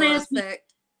don't Mandela ask me.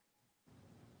 effect?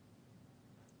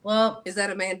 Well, Is that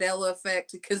a Mandela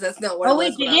effect? Because that's not what it oh was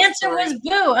wait, when the I answer was 3.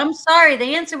 boo. I'm sorry.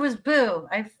 The answer was boo.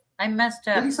 I messed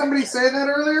up. Didn't somebody say that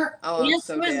earlier? Oh, The I'm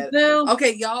answer so was dead. boo.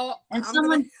 Okay, y'all. And I'm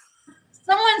someone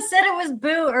said it was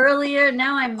boo earlier.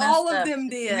 Now I messed up. all of them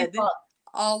It's my did. fault.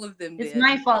 All of them It's did.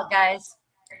 my fault, guys.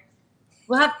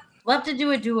 We'll have to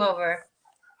do a do-over.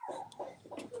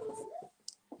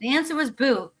 The answer was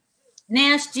boo.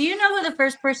 Nash, do you know who the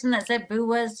first person that said boo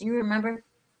was? Do you remember?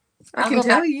 I I'll can go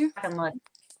tell back you. and look.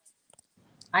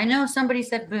 I know somebody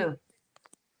said boo.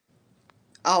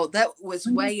 Oh, that was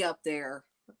way up there.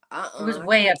 It was I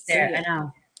way can't up there. see I it.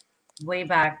 know. Way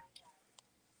back.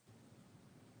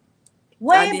 I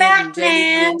Way did, back, and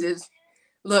man. JD did.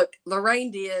 Look, Lorraine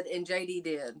did, and JD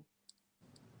did.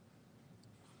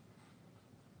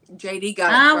 JD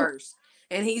got it first,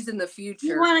 and he's in the future.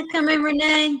 You want to come in,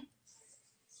 Renee?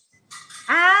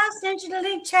 I'll send you the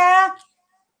link, child.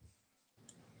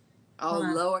 Oh,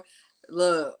 Lord.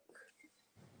 Look.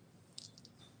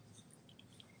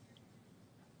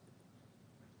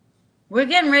 We're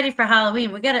getting ready for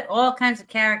Halloween. We got all kinds of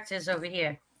characters over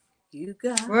here. You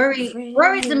got Rory's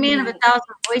the man of 1,000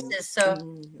 voices,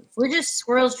 so we're just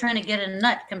squirrels trying to get a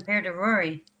nut compared to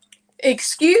Rory.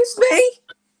 Excuse me?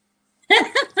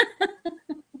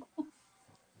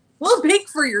 Well, speak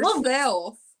for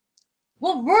yourself.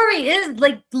 Well, Rory is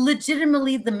like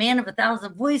legitimately the man of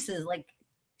 1,000 voices. Like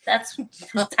that's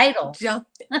his title.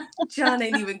 John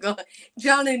ain't even going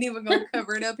to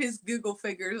cover it up. His Google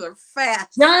figures are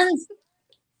fast.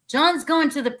 John's going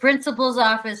to the principal's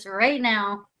office right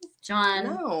now. John.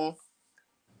 No.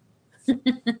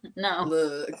 No.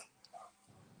 Look.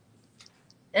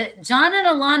 John and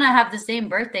Alana have the same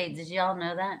birthday. Did y'all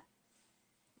know that?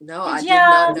 No, I did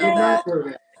not know that.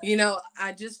 that. You know,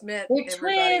 I just met We're everybody.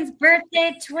 twins,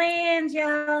 birthday twins,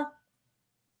 y'all.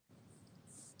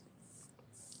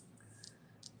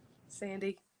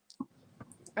 Sandie,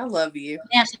 I love you.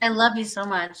 Yes, I love you so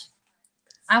much.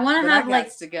 I want to have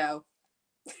like to go.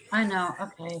 I know.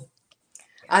 Okay.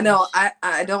 I know.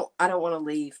 I don't want to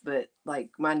leave, but like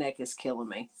my neck is killing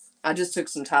me. I just took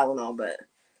some Tylenol, but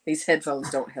these headphones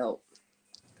don't help.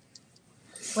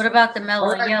 What about the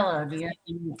mellow yellow? Do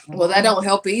you? Well, that don't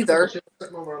help either.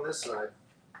 Over on this side.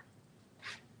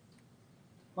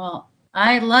 Well,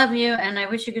 I love you, and I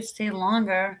wish you could stay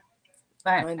longer.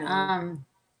 But I know.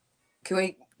 Can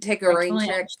we take a rain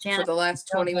check for the last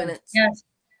 20 minutes? Yes.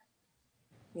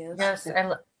 Yes.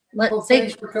 Let's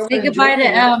say goodbye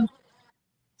to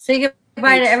say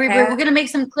goodbye to everybody. We're gonna make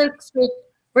some clips.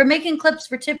 We're making clips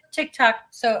for TikTok.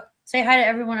 So say hi to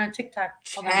everyone on TikTok.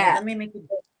 Hold on, let me make it.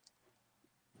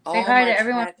 Say hi to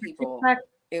everyone on TikTok.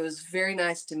 It was very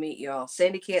nice to meet y'all.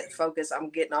 Sandie can't focus. I'm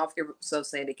getting off here so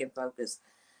Sandie can focus.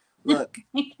 Look,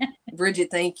 Bridget,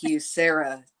 thank you.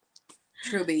 Sarah,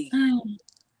 Truby.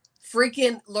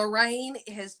 Freaking Lorraine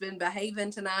has been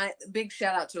behaving tonight. Big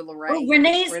shout out to Lorraine. Oh,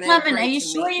 Renee's coming. Are you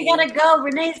sure you gotta go?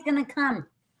 Renee's gonna come.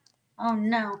 Oh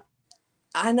no.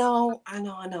 I know.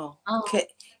 Oh. Okay.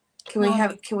 Can we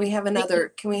have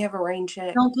a rain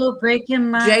check? Don't go breaking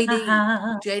my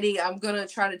heart. JD, I'm gonna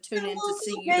try to tune in to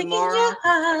see you Breaking tomorrow. your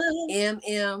heart.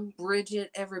 MM,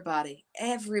 Bridget, everybody.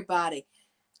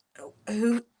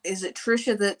 Who is it?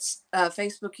 Trisha, that's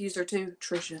Facebook user too.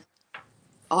 Trisha,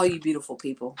 all you beautiful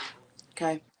people.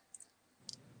 Okay.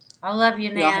 I love you,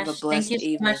 Y'all have a Nash. blessed Thank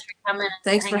you so much for coming.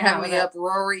 Thanks for hanging out having me with up,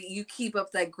 Rory. You keep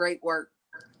up that great work.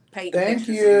 Painting Thank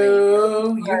pictures you.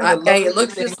 of me. Hey, it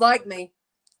looks just like me.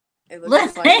 It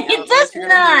looks just like me. I It don't know what does you're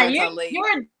gonna do not. once I leave.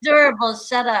 You're adorable.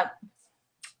 Shut up.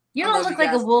 You I don't love look you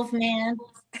like a guys. wolf man.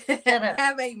 Shut up.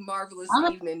 Have a marvelous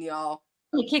evening, y'all.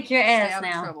 I'm gonna kick your Stay ass out of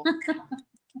now. trouble.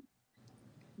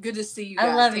 Good to see you guys.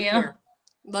 I love Take you. care.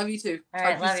 Love you too. All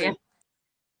right, Talk to love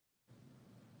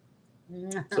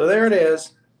soon. So there it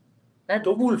is. That's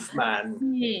The Wolfman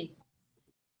sweet.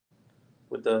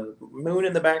 with the moon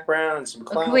in the background and some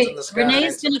clouds Okay, wait. in the sky.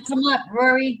 Renee's gonna come up,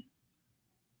 Rory.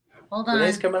 Hold on.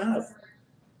 Renee's coming up.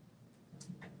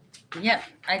 Yep,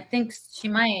 I think she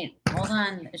might. Hold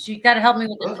on. She got to help me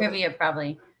with the trivia,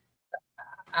 probably.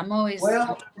 I'm always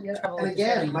Well, in trouble and with the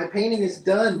again, trivia. my painting is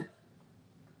done.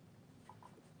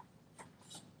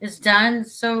 It's done.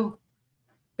 So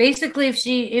basically, if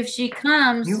she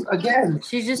comes, You again.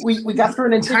 she just We got through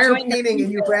an entire join the painting,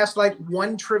 and you've banter. asked like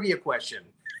one trivia question.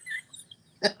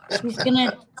 She's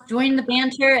gonna join the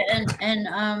banter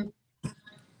and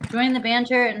join the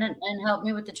banter and help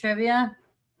me with the trivia.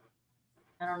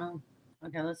 I don't know.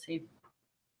 Okay, let's see.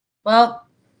 Well,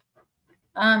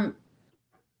 I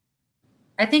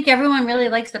think everyone really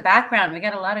likes the background. We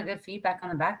got a lot of good feedback on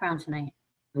the background tonight.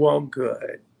 Well,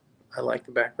 good. I like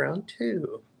the background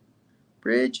too.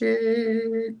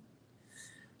 Bridget.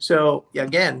 So yeah,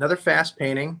 again, another fast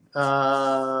painting.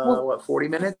 What, 40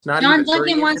 minutes? Not John even 30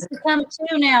 Duncan wants minutes. to come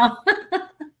too now.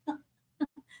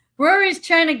 Rory's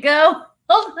trying to go.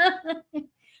 Hold on.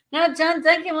 Now John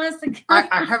Duncan wants to come.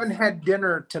 I haven't had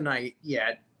dinner tonight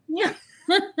yet. Yeah.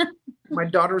 My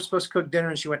daughter was supposed to cook dinner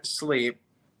and she went to sleep.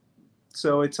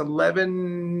 So it's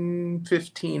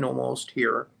 11:15 almost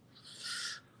here.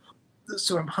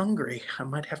 So I'm hungry. I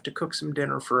might have to cook some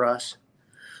dinner for us.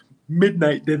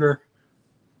 Midnight dinner.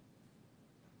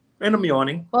 And I'm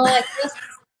yawning. Well,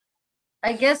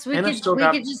 I guess we And I've could still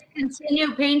got- just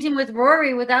continue painting with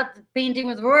Rory without the painting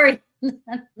with Rory.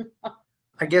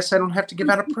 I guess I don't have to give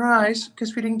out a prize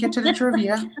because we didn't get to the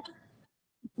trivia.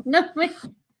 No,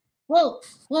 well,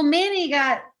 Manny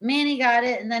got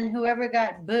it, and then whoever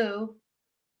got Boo.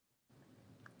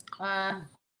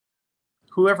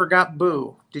 Whoever got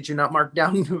Boo. Did you not mark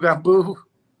down who got Boo?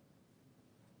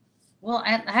 Well,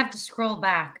 I have to scroll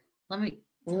back. I'm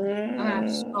gonna have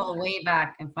to scroll way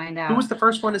back and find out. Who was the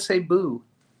first one to say Boo?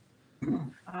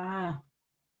 I'm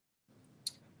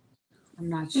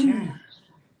not sure.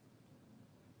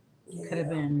 Could have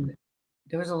been.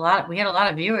 There was a lot. We had a lot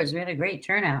of viewers. We had a great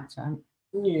turnout. So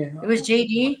Yeah. it was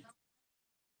JD.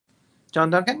 John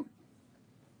Duncan?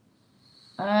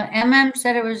 MM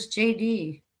said it was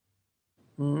JD.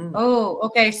 Mm. Oh,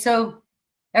 okay. So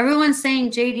everyone's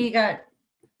saying John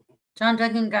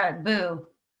Duncan got Boo.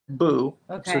 Boo.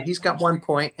 Okay. So he's got 1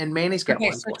 point, and Manny's got 1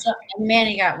 point. And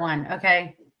Manny got one.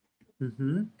 Okay.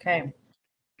 Mm-hmm. Okay.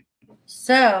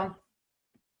 So,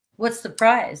 what's the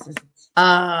prize?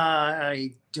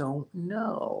 I don't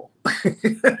know.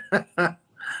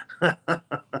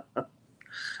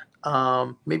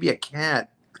 Maybe a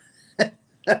cat.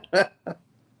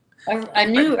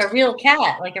 A real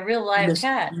cat, like a real live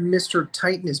cat. Mr.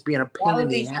 Titan is being a pain in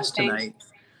the ass tonight.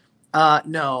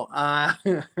 No. I'll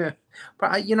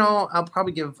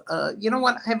probably give. You know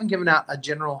what? I haven't given out a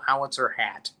General Howitzer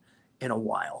hat in a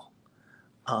while.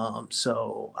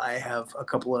 So I have a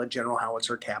couple of General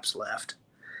Howitzer caps left.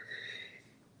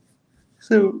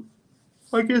 So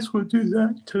I guess we'll do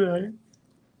that tonight.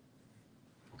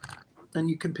 And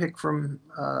you can pick from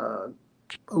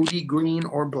OD green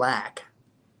or black.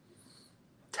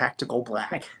 Tactical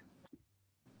black.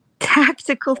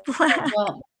 Tactical black.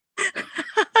 Well,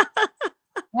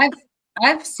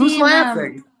 I've seen. Who's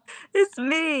laughing? It's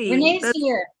me. Renee's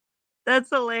here. That's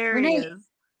hilarious. Renee.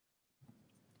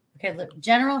 Okay, look,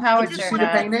 General I Howitzer just see the wanted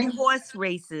hat. to say painting? horse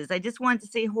races. I just wanted to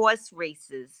say horse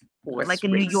races, Horse like a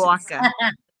races. New Yorker.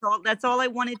 That's all I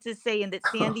wanted to say. And that,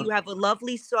 Sandie, you have a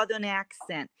lovely Southern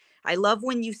accent. I love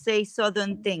when you say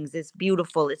Southern things. It's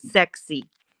beautiful. It's sexy.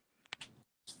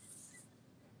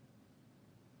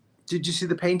 Did you see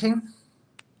the painting?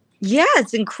 Yeah,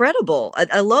 it's incredible.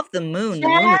 I love the moon. The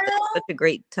moon is such a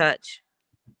great touch.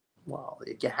 Well,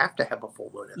 you have to have a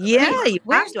full moon. In the Yeah, background. you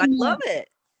Where's have to. the I moon? love it.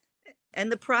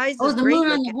 And the prize Oh, is the great.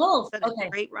 moon on Like the I wolf. said,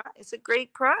 Okay. It's a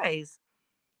great prize.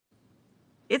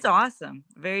 It's awesome.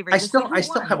 Very, very I good. still So who I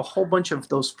still won? have a whole bunch of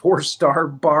those 4-star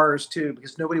bars too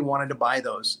because nobody wanted to buy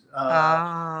those.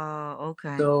 Oh,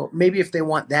 okay. So maybe if they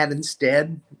want that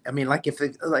instead, I mean, like if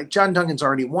they, like John Duncan's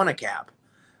already won a cap,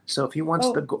 so if he wants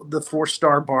the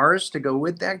 4-star bars to go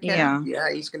with that cap,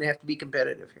 yeah, he's going to have to be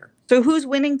competitive here. So who's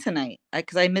winning tonight?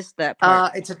 Because I missed that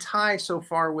part. It's a tie so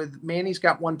far with Manny's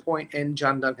got 1 point and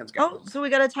John Duncan's got 1. So we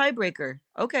got a tiebreaker.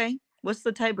 Okay, what's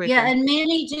the tiebreaker? Yeah, and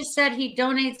Manny just said he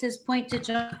donates his point to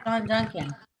John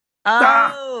Duncan.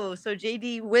 Oh, so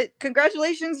JD,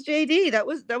 congratulations, JD. That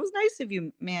was nice of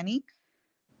you, Manny.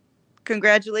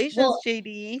 Congratulations,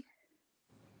 JD.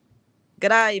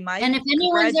 G'day, Mike. And if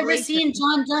anyone's ever seen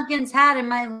John Duncan's hat in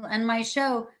my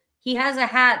show, he has a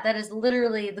hat that is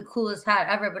literally the coolest hat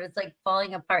ever, but it's like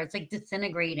falling apart. It's like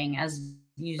disintegrating as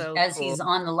he's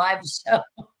on the live show.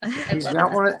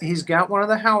 He's got one of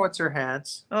the howitzer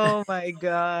hats. Oh my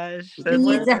gosh. He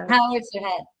needs a howitzer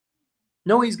hat.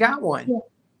 No, he's got one.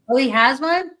 Oh, he has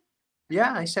one?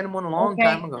 Yeah, I sent him one a long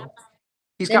time ago.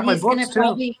 He's got my books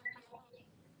too.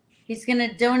 He's going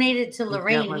to donate it to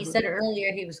Lorraine. He said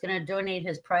earlier he was going to donate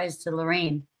his prize to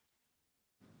Lorraine.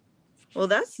 Well,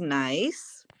 that's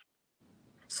nice.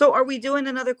 So are we doing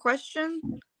another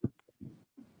question?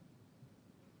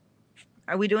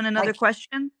 Are we doing another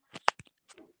question?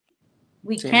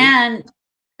 We can.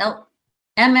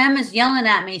 MM is yelling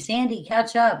at me. Sandie,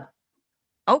 catch up.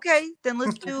 Okay, then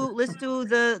let's do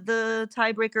the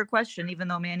tiebreaker question, even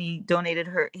though Manny donated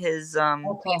his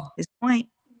point.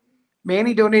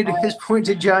 Manny donated his point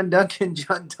to John Duncan.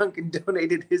 John Duncan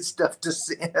donated his stuff to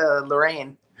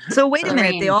Lorraine. So wait a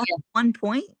minute, they all have 1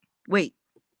 point? Wait.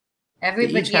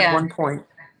 Everybody each had 1 point.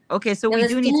 Okay, so we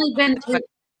do need to...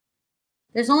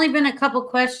 There's only been a couple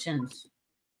questions.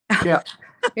 Yeah.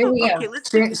 Here we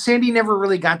go. Sandie never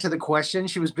really got to the question.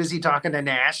 She was busy talking to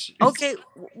Nash. Okay,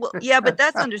 well, yeah, but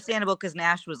that's understandable because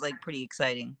Nash was like pretty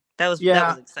exciting. That was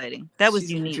exciting. That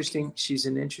was unique. Interesting. She's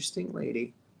an interesting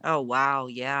lady. Oh wow,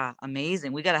 yeah,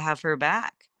 amazing. We got to have her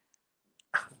back.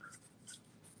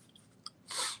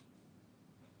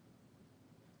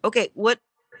 Okay, what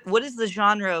is the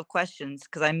genre of questions?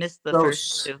 Because I missed the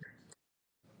first two.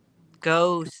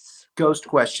 Ghosts. Ghost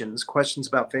questions. Questions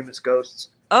about famous ghosts.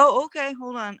 Oh, okay.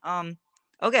 Hold on.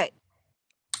 Okay.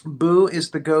 Boo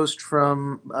is the ghost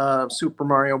from Super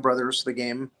Mario Brothers, the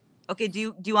game. Okay.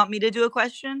 Do you want me to do a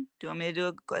question?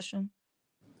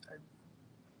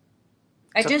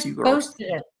 I just posted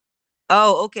it.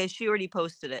 Oh, okay. She already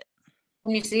posted it.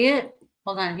 Can you see it?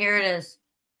 Hold on. Here it is.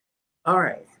 All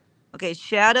right. Okay.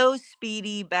 Shadow,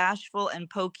 Speedy, Bashful, and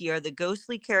Pokey are the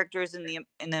ghostly characters in the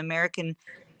American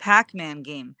Pac-Man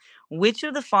game. Which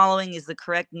of the following is the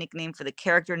correct nickname for the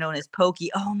character known as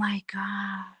Pokey? Oh my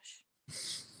gosh.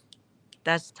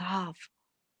 That's tough.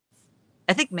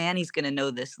 I think Manny's gonna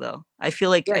know this though. I feel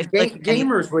like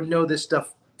gamers would know this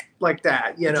stuff like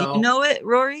that, you know. Do you know it,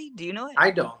 Rory? Do you know it?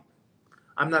 I don't.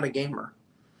 I'm not a gamer.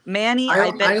 Manny, I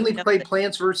only play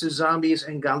Plants vs. Zombies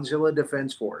and Godzilla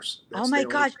Defense Force. Oh my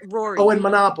gosh, Rory. Oh, and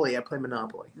Monopoly. I play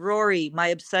Monopoly. Rory, my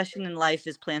obsession in life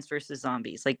is Plants vs.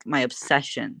 Zombies. Like my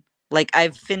obsession. Like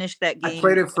I've finished that game. I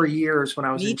played it for years when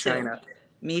I was in China.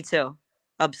 Me too.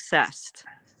 Obsessed.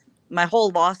 My whole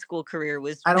law school career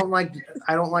was. I don't like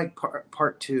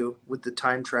part 2 with the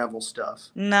time travel stuff.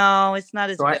 No, it's not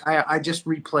as. So I just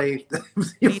replay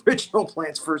the original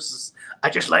Plants vs. I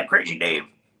just like Crazy Dave.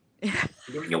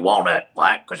 Give me a walnut,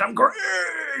 like, because I'm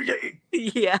crazy.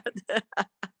 Yeah.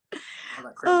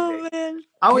 Oh man!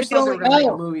 I always thought they were going to make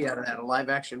a movie out of that, a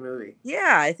live-action movie.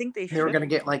 Yeah, I think they should. They were going to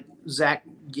get like Zach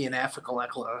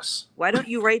Galifianakis. Why don't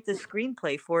you write the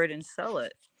screenplay for it and sell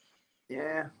it?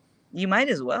 Yeah, you might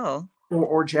as well.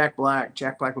 Or Jack Black.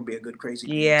 Jack Black would be a good crazy.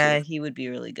 Yeah, he would be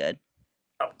really good.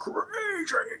 I'm crazy.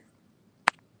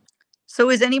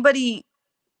 So is anybody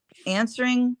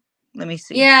answering? Let me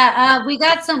see. Yeah, we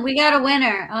got a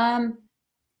winner.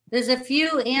 There's a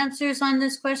few answers on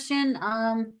this question.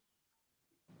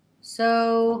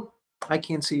 So I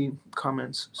can't see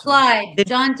comments. So. Clyde,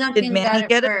 John Duncan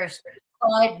got it first.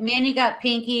 Clyde, Manny got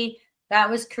Pinky. That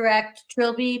was correct.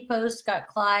 Trilby Post got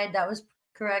Clyde. That was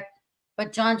correct.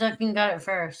 But John Duncan got it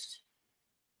first.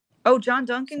 Oh, John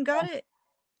Duncan got it?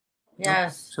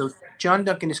 Yes. So John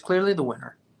Duncan is clearly the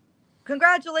winner.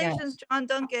 Congratulations, John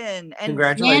Duncan. And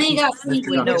congratulations. Manny got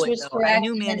Pinky, which was correct. I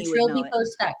knew Manny and Trilby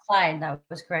Post got Clyde. That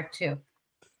was correct too.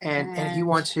 And he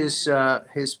wants his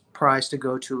prize to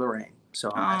go to Lorraine. So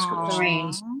I'll ask her.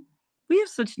 Lorraine. We have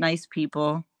such nice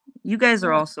people. You guys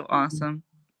are all so awesome.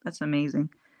 That's amazing.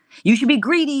 You should be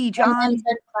greedy, John.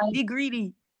 Be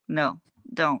greedy. No,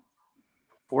 don't.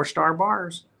 4-star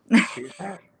bars.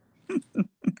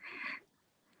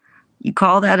 You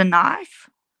call that a knife?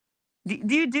 Do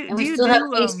you do? And Do we you still have do?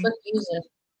 Facebook users.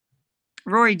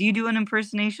 Rory, do you do an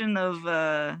impersonation of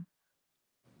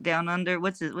Down Under?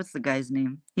 What's the guy's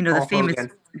name? You know, the Paul famous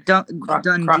Hogan. Dundee.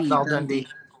 Crocodile Dundee.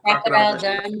 Crocodile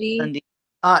Dundee.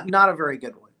 Not a very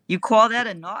good one. You call that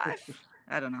a knife?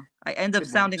 I don't know. I end up Good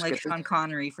one, sounding like Skippy. Sean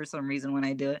Connery for some reason when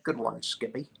I do it. Good one,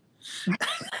 Skippy.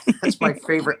 That's my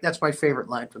favorite. That's my favorite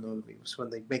line from the movie. Was when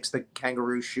they makes the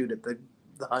kangaroo shoot at the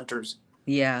hunters.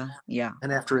 Yeah.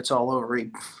 And after it's all over,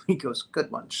 he goes,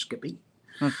 "Good one, Skippy."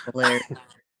 That's hilarious.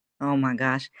 Oh my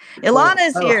gosh.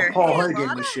 Ilana's here. Paul Hey, Hogan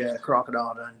Ilana. was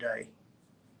Crocodile Dundee.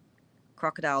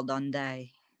 Crocodile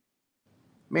Dundee.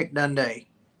 Mick Dundee.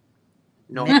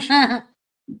 No.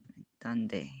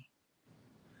 Dundee.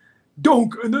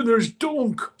 Dunk, and then there's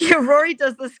Dunk. Yeah, Rory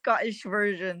does the Scottish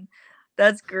version.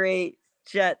 That's great.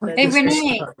 Jet. Hey,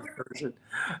 Renee.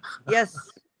 Yes,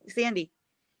 Sandie.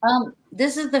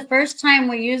 This is the first time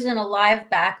we're using a live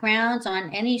background on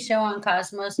any show on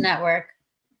Cosmos Network.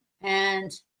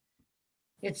 And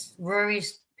it's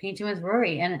Rory's Painting with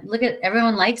Rory. And look at,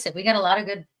 everyone likes it. We got a lot of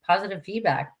good positive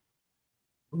feedback.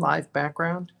 Live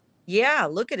background? Yeah,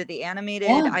 look at it. The animated.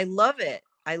 Yeah. I love it.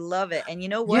 And you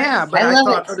know what? Yeah, but I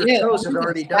thought other shows had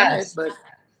already done it. But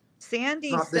Sandy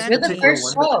You're sent the me.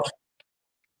 first show.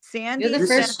 Sandy You're the this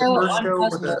first is the show first on show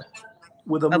Cosmos.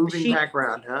 with a moving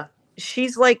background, huh?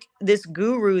 She's like this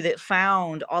guru that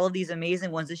found all of these amazing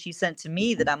ones that she sent to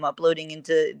me that I'm uploading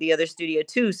into the other studio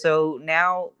too. So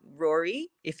now,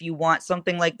 Rory, if you want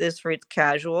something like this for its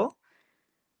casual,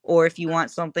 or if you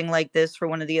want something like this for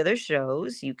one of the other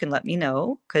shows, you can let me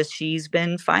know because she's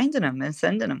been finding them and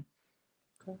sending them.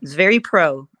 It's very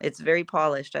pro. It's very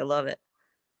polished. I love it.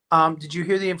 Did you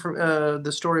hear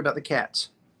the story about the cats?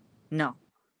 No.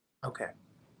 Okay.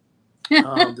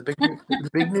 The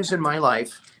big news in my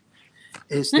life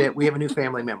is that we have a new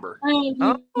family member.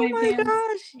 Oh my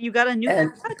gosh. You got a new cat?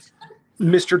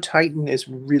 Mr. Titan is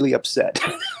really upset.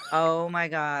 Oh my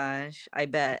gosh. I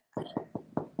bet.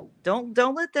 Don't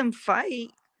let them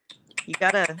fight. You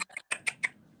gotta.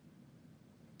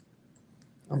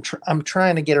 I'm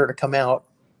trying to get her to come out.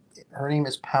 Her name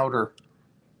is Powder.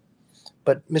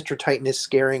 But Mr. Titan is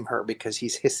scaring her because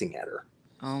he's hissing at her.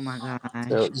 Oh my gosh.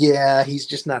 So yeah, he's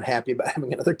just not happy about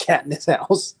having another cat in his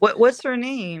house. What's her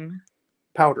name?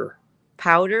 Powder.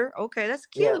 Powder? Okay, that's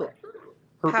cute.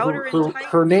 Yeah. Powder and Titan.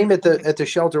 Her name at the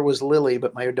shelter was Lily,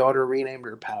 but my daughter renamed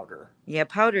her Powder. Yeah,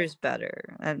 Powder's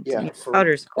better. And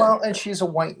Powder's cool. Well, and she's a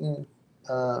white and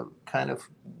kind of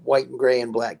white and gray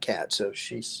and black cat, so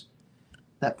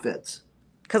that fits.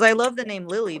 Because I love the name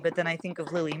Lily, but then I think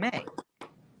of Lily May.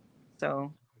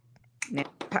 So, yeah,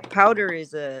 Powder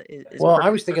is well, perfect. I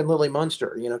was thinking Lily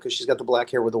Munster, because she's got the black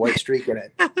hair with the white streak in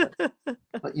it.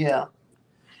 But yeah.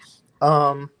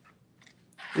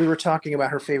 We were talking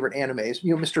about her favorite animes.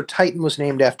 Mr. Titan was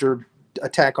named after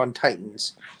Attack on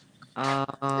Titans.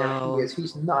 Oh.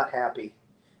 He's not happy.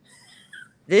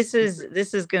 This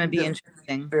is going to be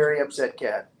interesting. Very upset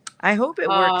cat. I hope it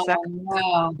works out.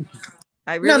 Wow.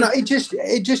 No,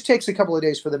 it just takes a couple of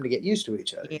days for them to get used to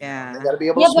each other. Yeah. They got to be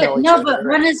able to smell each other. But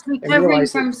one is recovering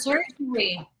from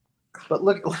surgery. But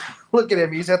look at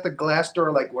him. He's at the glass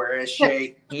door like, where is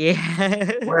she?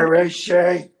 Yeah. Where is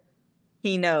she?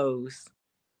 He knows.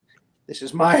 This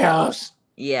is my house.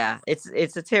 Yeah,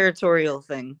 it's a territorial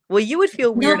thing. Well, you would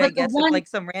feel weird, I guess, if like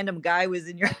some random guy was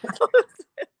in your house.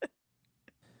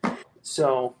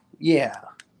 So, yeah.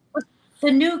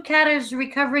 The new cat is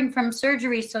recovering from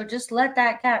surgery, so just let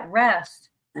that cat rest.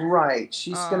 Right.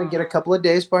 She's going to get a couple of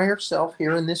days by herself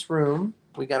here in this room.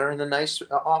 We got her in a nice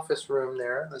office room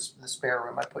there, the spare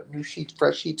room. I put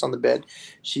fresh sheets on the bed.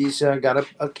 She's got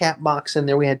a cat box in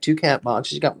there. We had 2 cat boxes.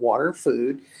 She's got water,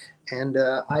 food. And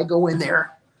I go in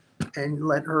there and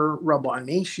let her rub on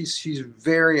me. She's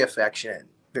very affectionate,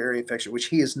 which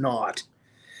he is not,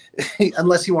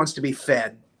 unless he wants to be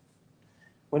fed.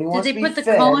 When he wants Did they to put be the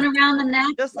fed, cone around the neck?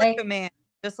 Just like a man.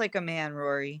 Just like a man,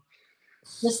 Rory.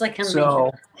 Just like a so,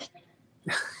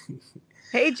 man.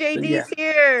 Hey, JD's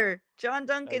here. John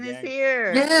Duncan is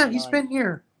here. Yeah, he's been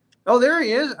here. Oh, there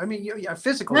he is. I mean,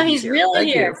 physically. No, he's really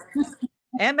here.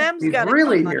 MM's he's got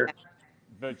really here.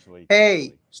 Virtually.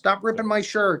 Hey, stop ripping my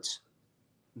shirts.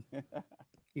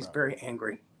 He's very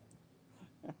angry.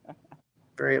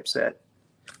 Very upset.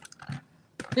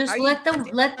 Just let the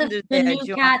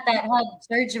new cat that had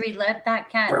surgery, let that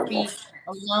cat be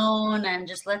alone and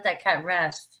just let that cat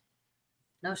rest.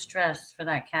 No stress for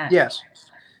that cat. Yes.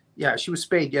 Yeah, she was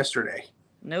spayed yesterday.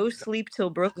 No sleep till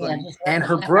Brooklyn. Yeah, and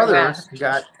her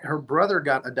brother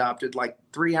got adopted like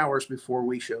 3 hours before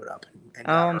we showed up.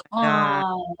 Oh my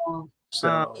God.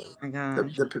 So my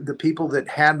gosh. the people that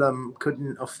had them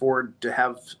couldn't afford to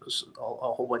have a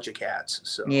whole bunch of cats,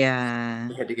 so Yeah.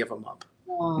 they had to give them up.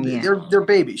 Yeah. They're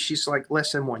babies. She's like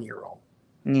less than 1 year old.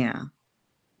 Yeah.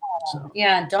 So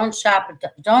Yeah, don't shop,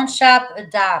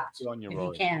 adopt Good on you, if you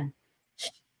Rory. can.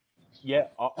 Yeah.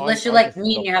 Unless you're I like just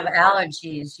me and you have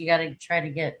allergies, you got to try to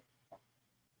get. I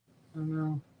don't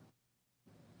know.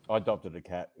 I adopted a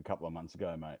cat a couple of months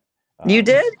ago, mate. You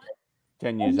did?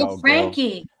 10 years Oh, old.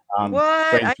 Frankie.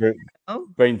 What?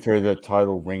 Been through the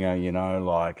total ringer, you know,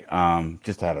 like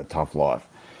just had a tough life,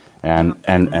 and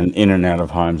in and out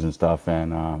of homes and stuff,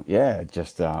 and yeah,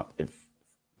 just it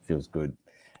feels good,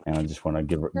 and I just want to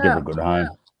give her a good home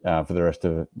for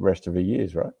the rest of her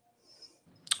years, right?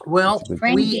 Well,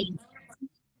 Frankie.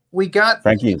 we got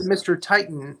Frankie. Mr.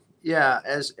 Titan,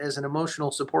 as an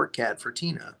emotional support cat for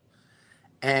Tina,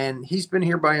 and he's been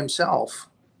here by himself,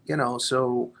 you know.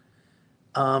 So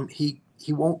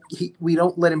we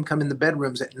don't let him come in the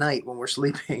bedrooms at night when we're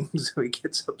sleeping, so he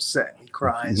gets upset, he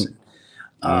cries.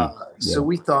 So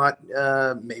we thought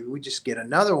maybe we just get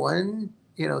another one,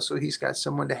 you know, so he's got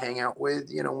someone to hang out with,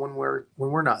 you know, when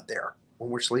we're not there, when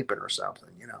we're sleeping or something,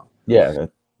 you know. Yeah,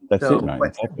 that's it, mate.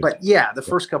 But yeah, the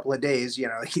first couple of days, you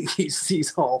know,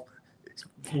 he's all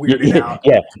weirded out.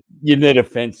 Yeah, you need a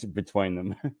fence between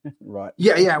them, right?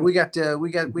 Yeah, we got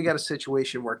a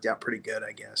situation worked out pretty good,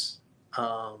 I guess.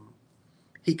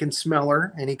 He can smell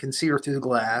her and he can see her through the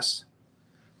glass.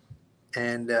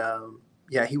 And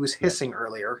yeah, he was hissing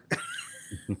earlier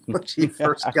when she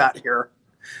first got here,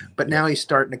 but now he's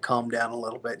starting to calm down a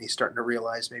little bit, and he's starting to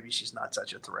realize maybe she's not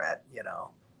such a threat, you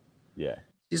know. Yeah.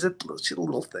 She's a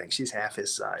little thing. She's half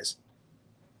his size.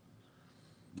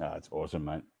 No, it's awesome,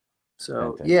 mate.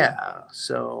 So Fantastic. yeah.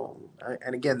 So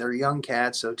and again, they're young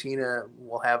cats. So Tina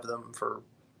will have them for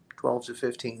 12 to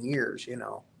 15 years, you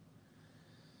know.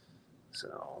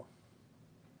 So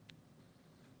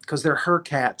because they're her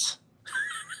cats.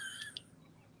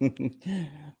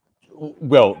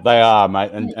 Well, they are,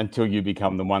 mate, until you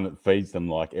become the one that feeds them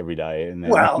like every day. And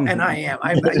then... Well, and I am.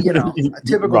 I'm, you know, a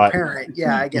typical Right. parent.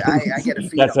 Yeah, I get to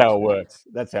feed That's them. how it works.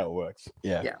 That's how it works.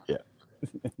 Yeah.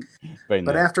 But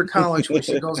there. after college, when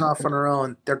she goes off on her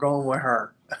own, they're going with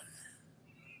her.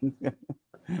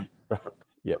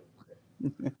 Yep.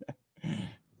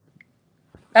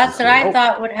 That's what I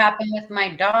thought would happen with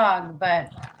my dog,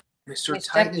 but Mr.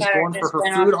 Titan is going for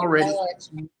her food already.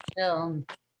 Still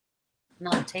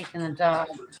not taking the dog.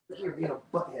 Here, you know,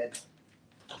 butthead.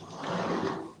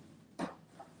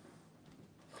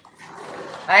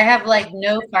 I have like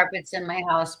no carpets in my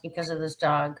house because of this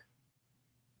dog.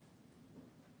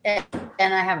 And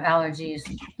I have allergies.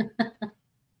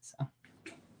 So.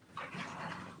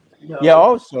 Yeah, I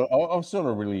was sort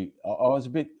of really, I was a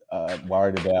bit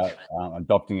worried about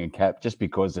adopting a cat just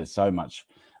because there's so much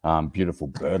beautiful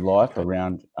bird life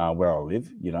around where I live.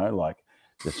 You know, like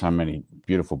there's so many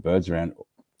beautiful birds around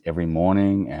every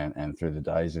morning and through the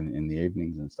days and in the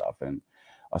evenings and stuff. And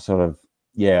I sort of,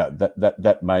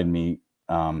 that made me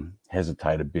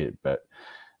hesitate a bit. But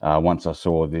once I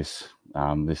saw this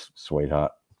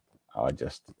sweetheart, I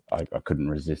couldn't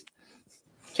resist.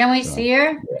 Can we see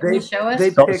her? Can you show us?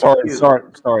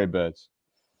 Sorry, birds.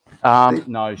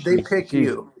 No, they pick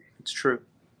you. It's true.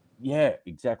 Yeah,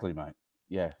 exactly, mate.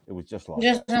 Yeah, it was just like. She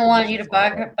doesn't want you to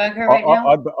bug her right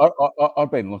now.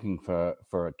 I've been looking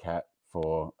for a cat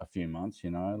for a few months,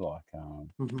 you know, like,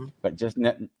 but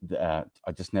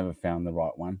I just never found the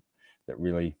right one that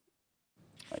really,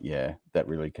 that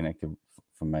really connected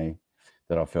for me,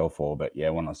 that I fell for. But yeah,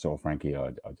 when I saw Frankie,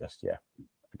 I just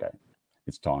okay,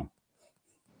 it's time.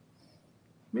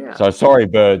 Yeah. So sorry,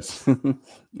 birds,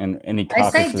 and any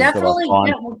carcasses I say definitely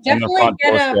get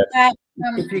a pet.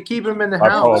 If you keep them in the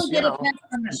house, get a pet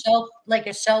from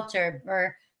a shelter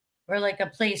or like a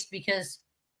place, because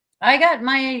I got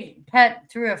my pet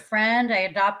through a friend. I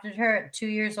adopted her at 2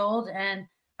 years old, and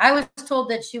I was told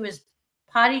that she was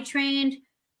potty trained,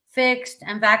 fixed,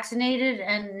 and vaccinated,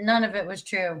 and none of it was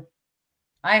true.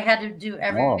 I had to do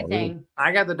everything. Oh, really?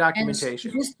 I got the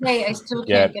documentation. And to this day, I still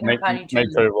can't get her potty trained.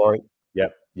 Me too, Rory.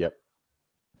 Yep.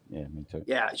 Yeah, me too.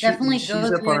 Yeah, definitely she's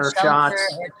up on her shots,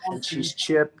 and she's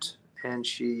chipped, and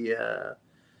she's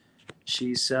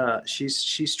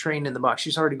trained in the box.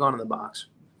 She's already gone in the box,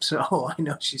 so I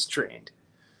know she's trained.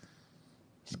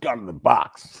 She's gone in the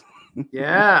box.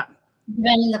 Yeah,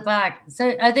 been in the box.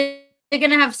 So are they going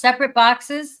to have separate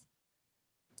boxes?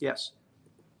 Yes.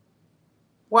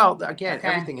 Well, again,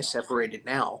 everything is separated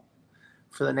now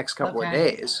for the next couple of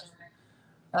days.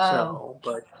 So,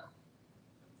 but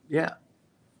yeah.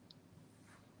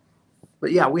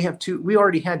 But yeah, we have we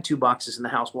already had 2 boxes in the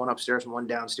house, one upstairs and one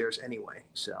downstairs anyway.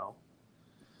 So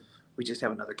We just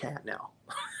have another cat now.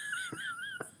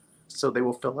 So they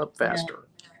will fill up faster.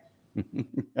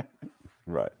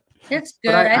 Right. It's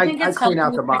good. But I think I it's clean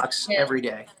out healthy the for box kids. every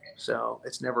day. So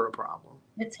it's never a problem.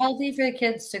 It's healthy for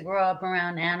kids to grow up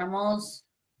around animals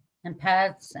and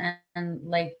pets and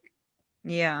like,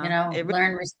 Yeah. you know, It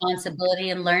learn responsibility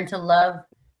and learn to love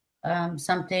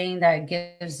something that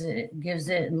gives it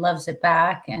and loves it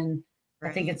back. And I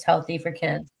think Right. it's healthy for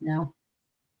kids, you know.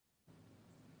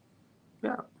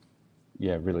 Yeah.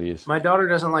 Yeah, it really is. My daughter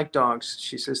doesn't like dogs.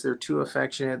 She says they're too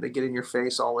affectionate. They get in your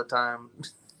face all the time.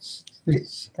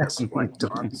 She doesn't like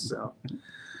dogs. So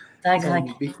Dogs and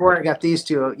like before I got these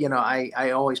two, you know,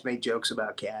 I always made jokes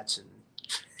about cats and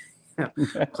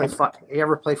you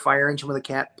ever play fire engine with a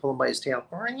cat? Pull him by his tail.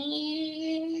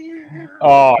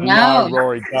 Oh No. no,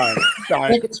 Rory, don't.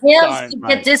 the tails Don't,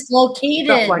 get mate. dislocated.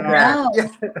 Stuff like that.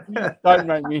 No. Yeah. Don't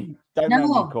make me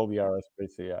No. call the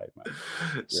RSPCA, mate.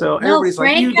 So No, everybody's like,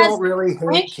 Frank you has- don't really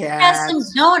Frank hate has some.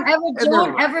 cats. Don't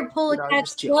they're ever right. pull You a know,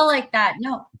 cat's it's tail joke. like that.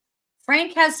 No,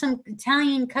 Frank has some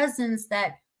Italian cousins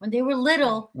that when they were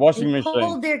little, Washing they machine.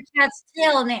 pulled their cat's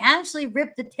tail and they actually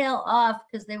ripped the tail off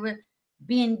because they were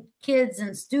being kids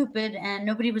and stupid and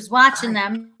nobody was watching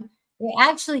them. They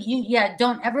actually,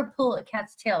 don't ever pull a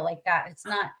cat's tail like that. It's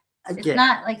not. It's Again,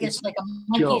 not like it's like a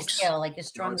monkey's jokes. tail, like a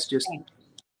strong. it's just-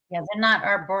 Yeah, they're not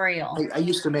arboreal. I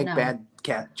used to make No. bad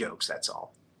cat jokes. That's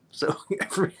all. So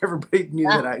everybody knew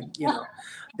that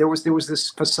there was this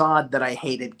facade that I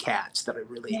hated cats, that I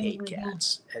really hate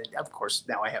cats, and of course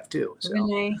now I have two. So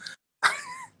Renee.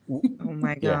 Oh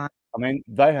my Yeah. God. I mean,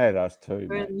 they hate us too,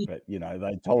 Really? mate, but you know,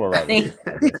 they tolerate They,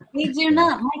 it. they do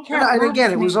not. My cat. and loves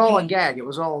again, it was all a me. gag. It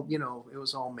was all it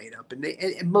was all made up, and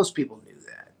and most people knew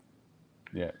that,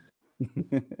 Yeah.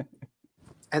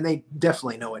 and they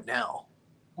definitely know it now.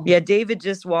 Yeah, David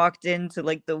just walked into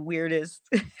like the weirdest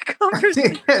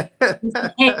conversation.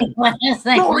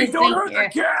 Rory, don't hurt the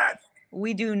cat.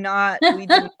 We do not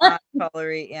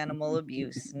tolerate animal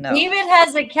abuse. No. David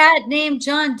has a cat named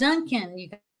John Duncan, you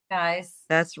guys.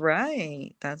 That's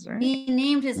right. That's right. He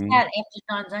named his cat after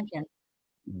John Duncan.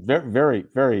 Very, very,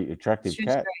 very attractive True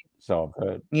cat. story. So I've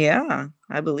heard. Yeah,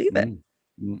 I believe it.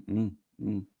 Mm.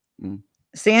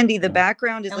 Sandy, the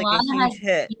background is like Alana a has huge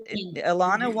hit. been-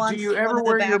 Alana wants you ever one of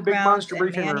the wear your big backgrounds, monster and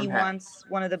briefing Manny room hat? wants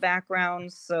one of the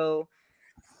backgrounds. So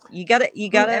you gotta.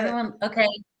 Everyone, okay.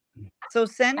 So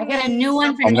send I got a me new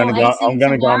one for I'm no gonna go. icing I'm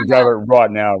gonna go and tomorrow. grab it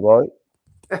right now, right?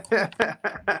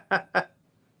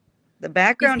 the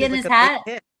background. He's Is getting like his a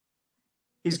big hit.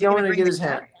 He's Is he gonna going to bring get the his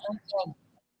hat. Okay.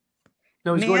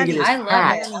 No, he's going to get his I love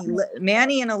hat.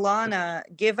 Manny and Alana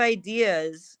give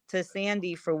ideas to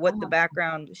Sandy for what the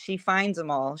background. She finds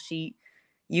them all.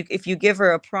 If you give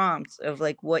her a prompt of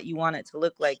like what you want it to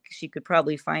look like, she could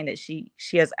probably find it. She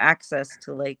has access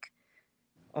to like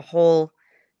a whole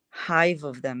hive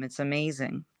of them. It's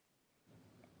amazing.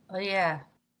 Oh yeah,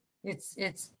 it's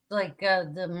like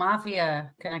the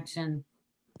mafia connection.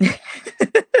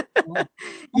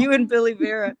 You and Billy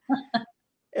Vera.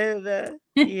 And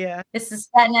yeah, It's the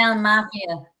Staten Island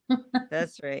mafia.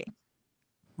 that's right.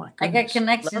 My I got goodness.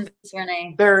 connections,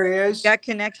 Renee. There he is. Got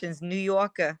connections, New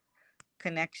Yorker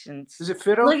connections. Does it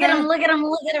fit okay? Look at him! Look at him!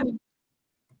 Look at him!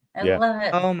 I Yeah. love it.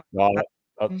 Oh my Well,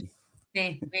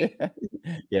 Wait,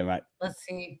 yeah, mate. let's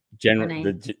see. General.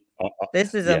 Renee.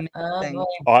 This is Yeah. amazing. Oh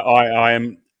boy. I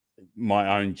am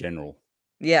my own general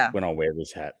Yeah. when I wear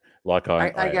this hat. Like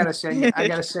I gotta send you. I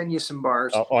gotta send you some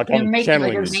bars. Like You're I'm making I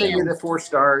channeling gotta this. send you the 4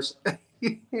 stars.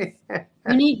 You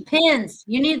need pins.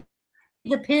 You need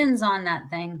the pins on that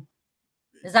thing.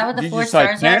 Is that what the Did you 4 say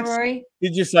stars are, pants? Rory?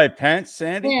 Did you say pants,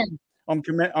 Sandy? Pin.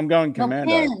 I'm going No,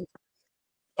 commando. pins.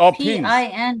 Oh, pins.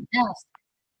 P-I-N-S.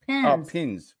 Pins. Oh,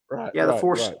 pins. Right. Yeah, the right,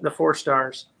 4 right. the 4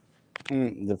 stars.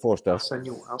 The 4 I'll stars. send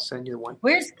you the one.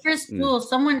 Where's Chris Duel?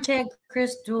 Someone tag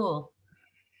Chris Duel.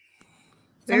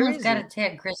 Where Someone's is got to he?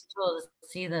 tag Chris Duel to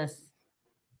see this.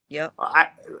 Yep.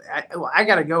 I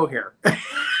gotta go here.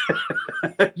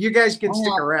 You guys can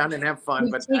stick around and have fun,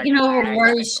 We're but taking over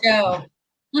Rory's show.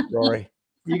 Rory.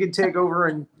 you can take over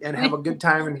and have a good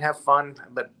time and have fun.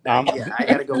 But yeah, I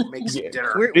gotta go make some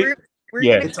dinner. We're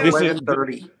Yeah, gonna It's go- this is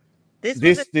 11:30. this was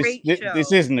this a this great this, show.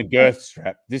 this isn't a girth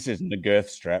strap. This isn't a girth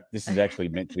strap. This is actually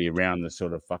meant to be around the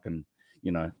sort of fucking,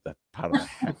 you know, that part of the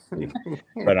hat thing.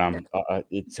 But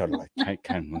it's sort of like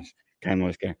came loose.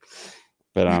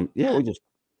 But yeah, we just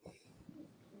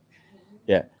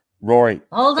Rory,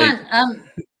 Hold on.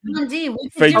 Andy, we can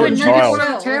Feed do your another child.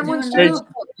 show. Tam We'll wants do to another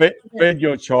do- show. fed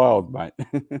your child, mate.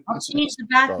 I'll change the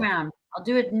background. I'll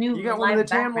do a new You got one of the live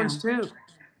tan background. ones too.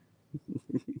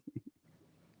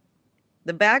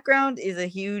 The background is a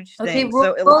huge Okay, thing.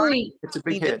 So Ilana, Rory. It's a you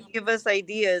big need hit. to give us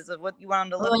ideas of what you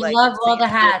want them to Oh, look I like. love all the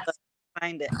Sandy will hats.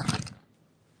 find it.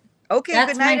 Okay,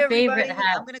 That's good night, my everybody. favorite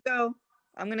hat.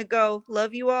 I'm gonna go.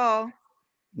 Love you all.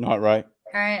 Night, Ray.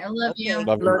 All right, I love Okay. you.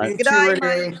 Love you, Love mate. you Good too, night,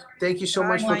 Renee. Mike. Thank you so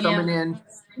much Bye, for Love coming you. in.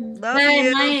 Love Good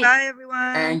you. night. Bye, everyone.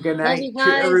 And good Love night you to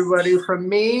guys. everybody from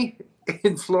me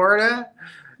in Florida.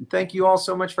 Thank you all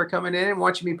so much for coming in and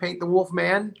watching me paint the Wolf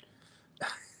Man.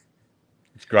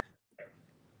 It's great.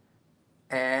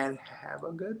 And have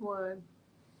a good one.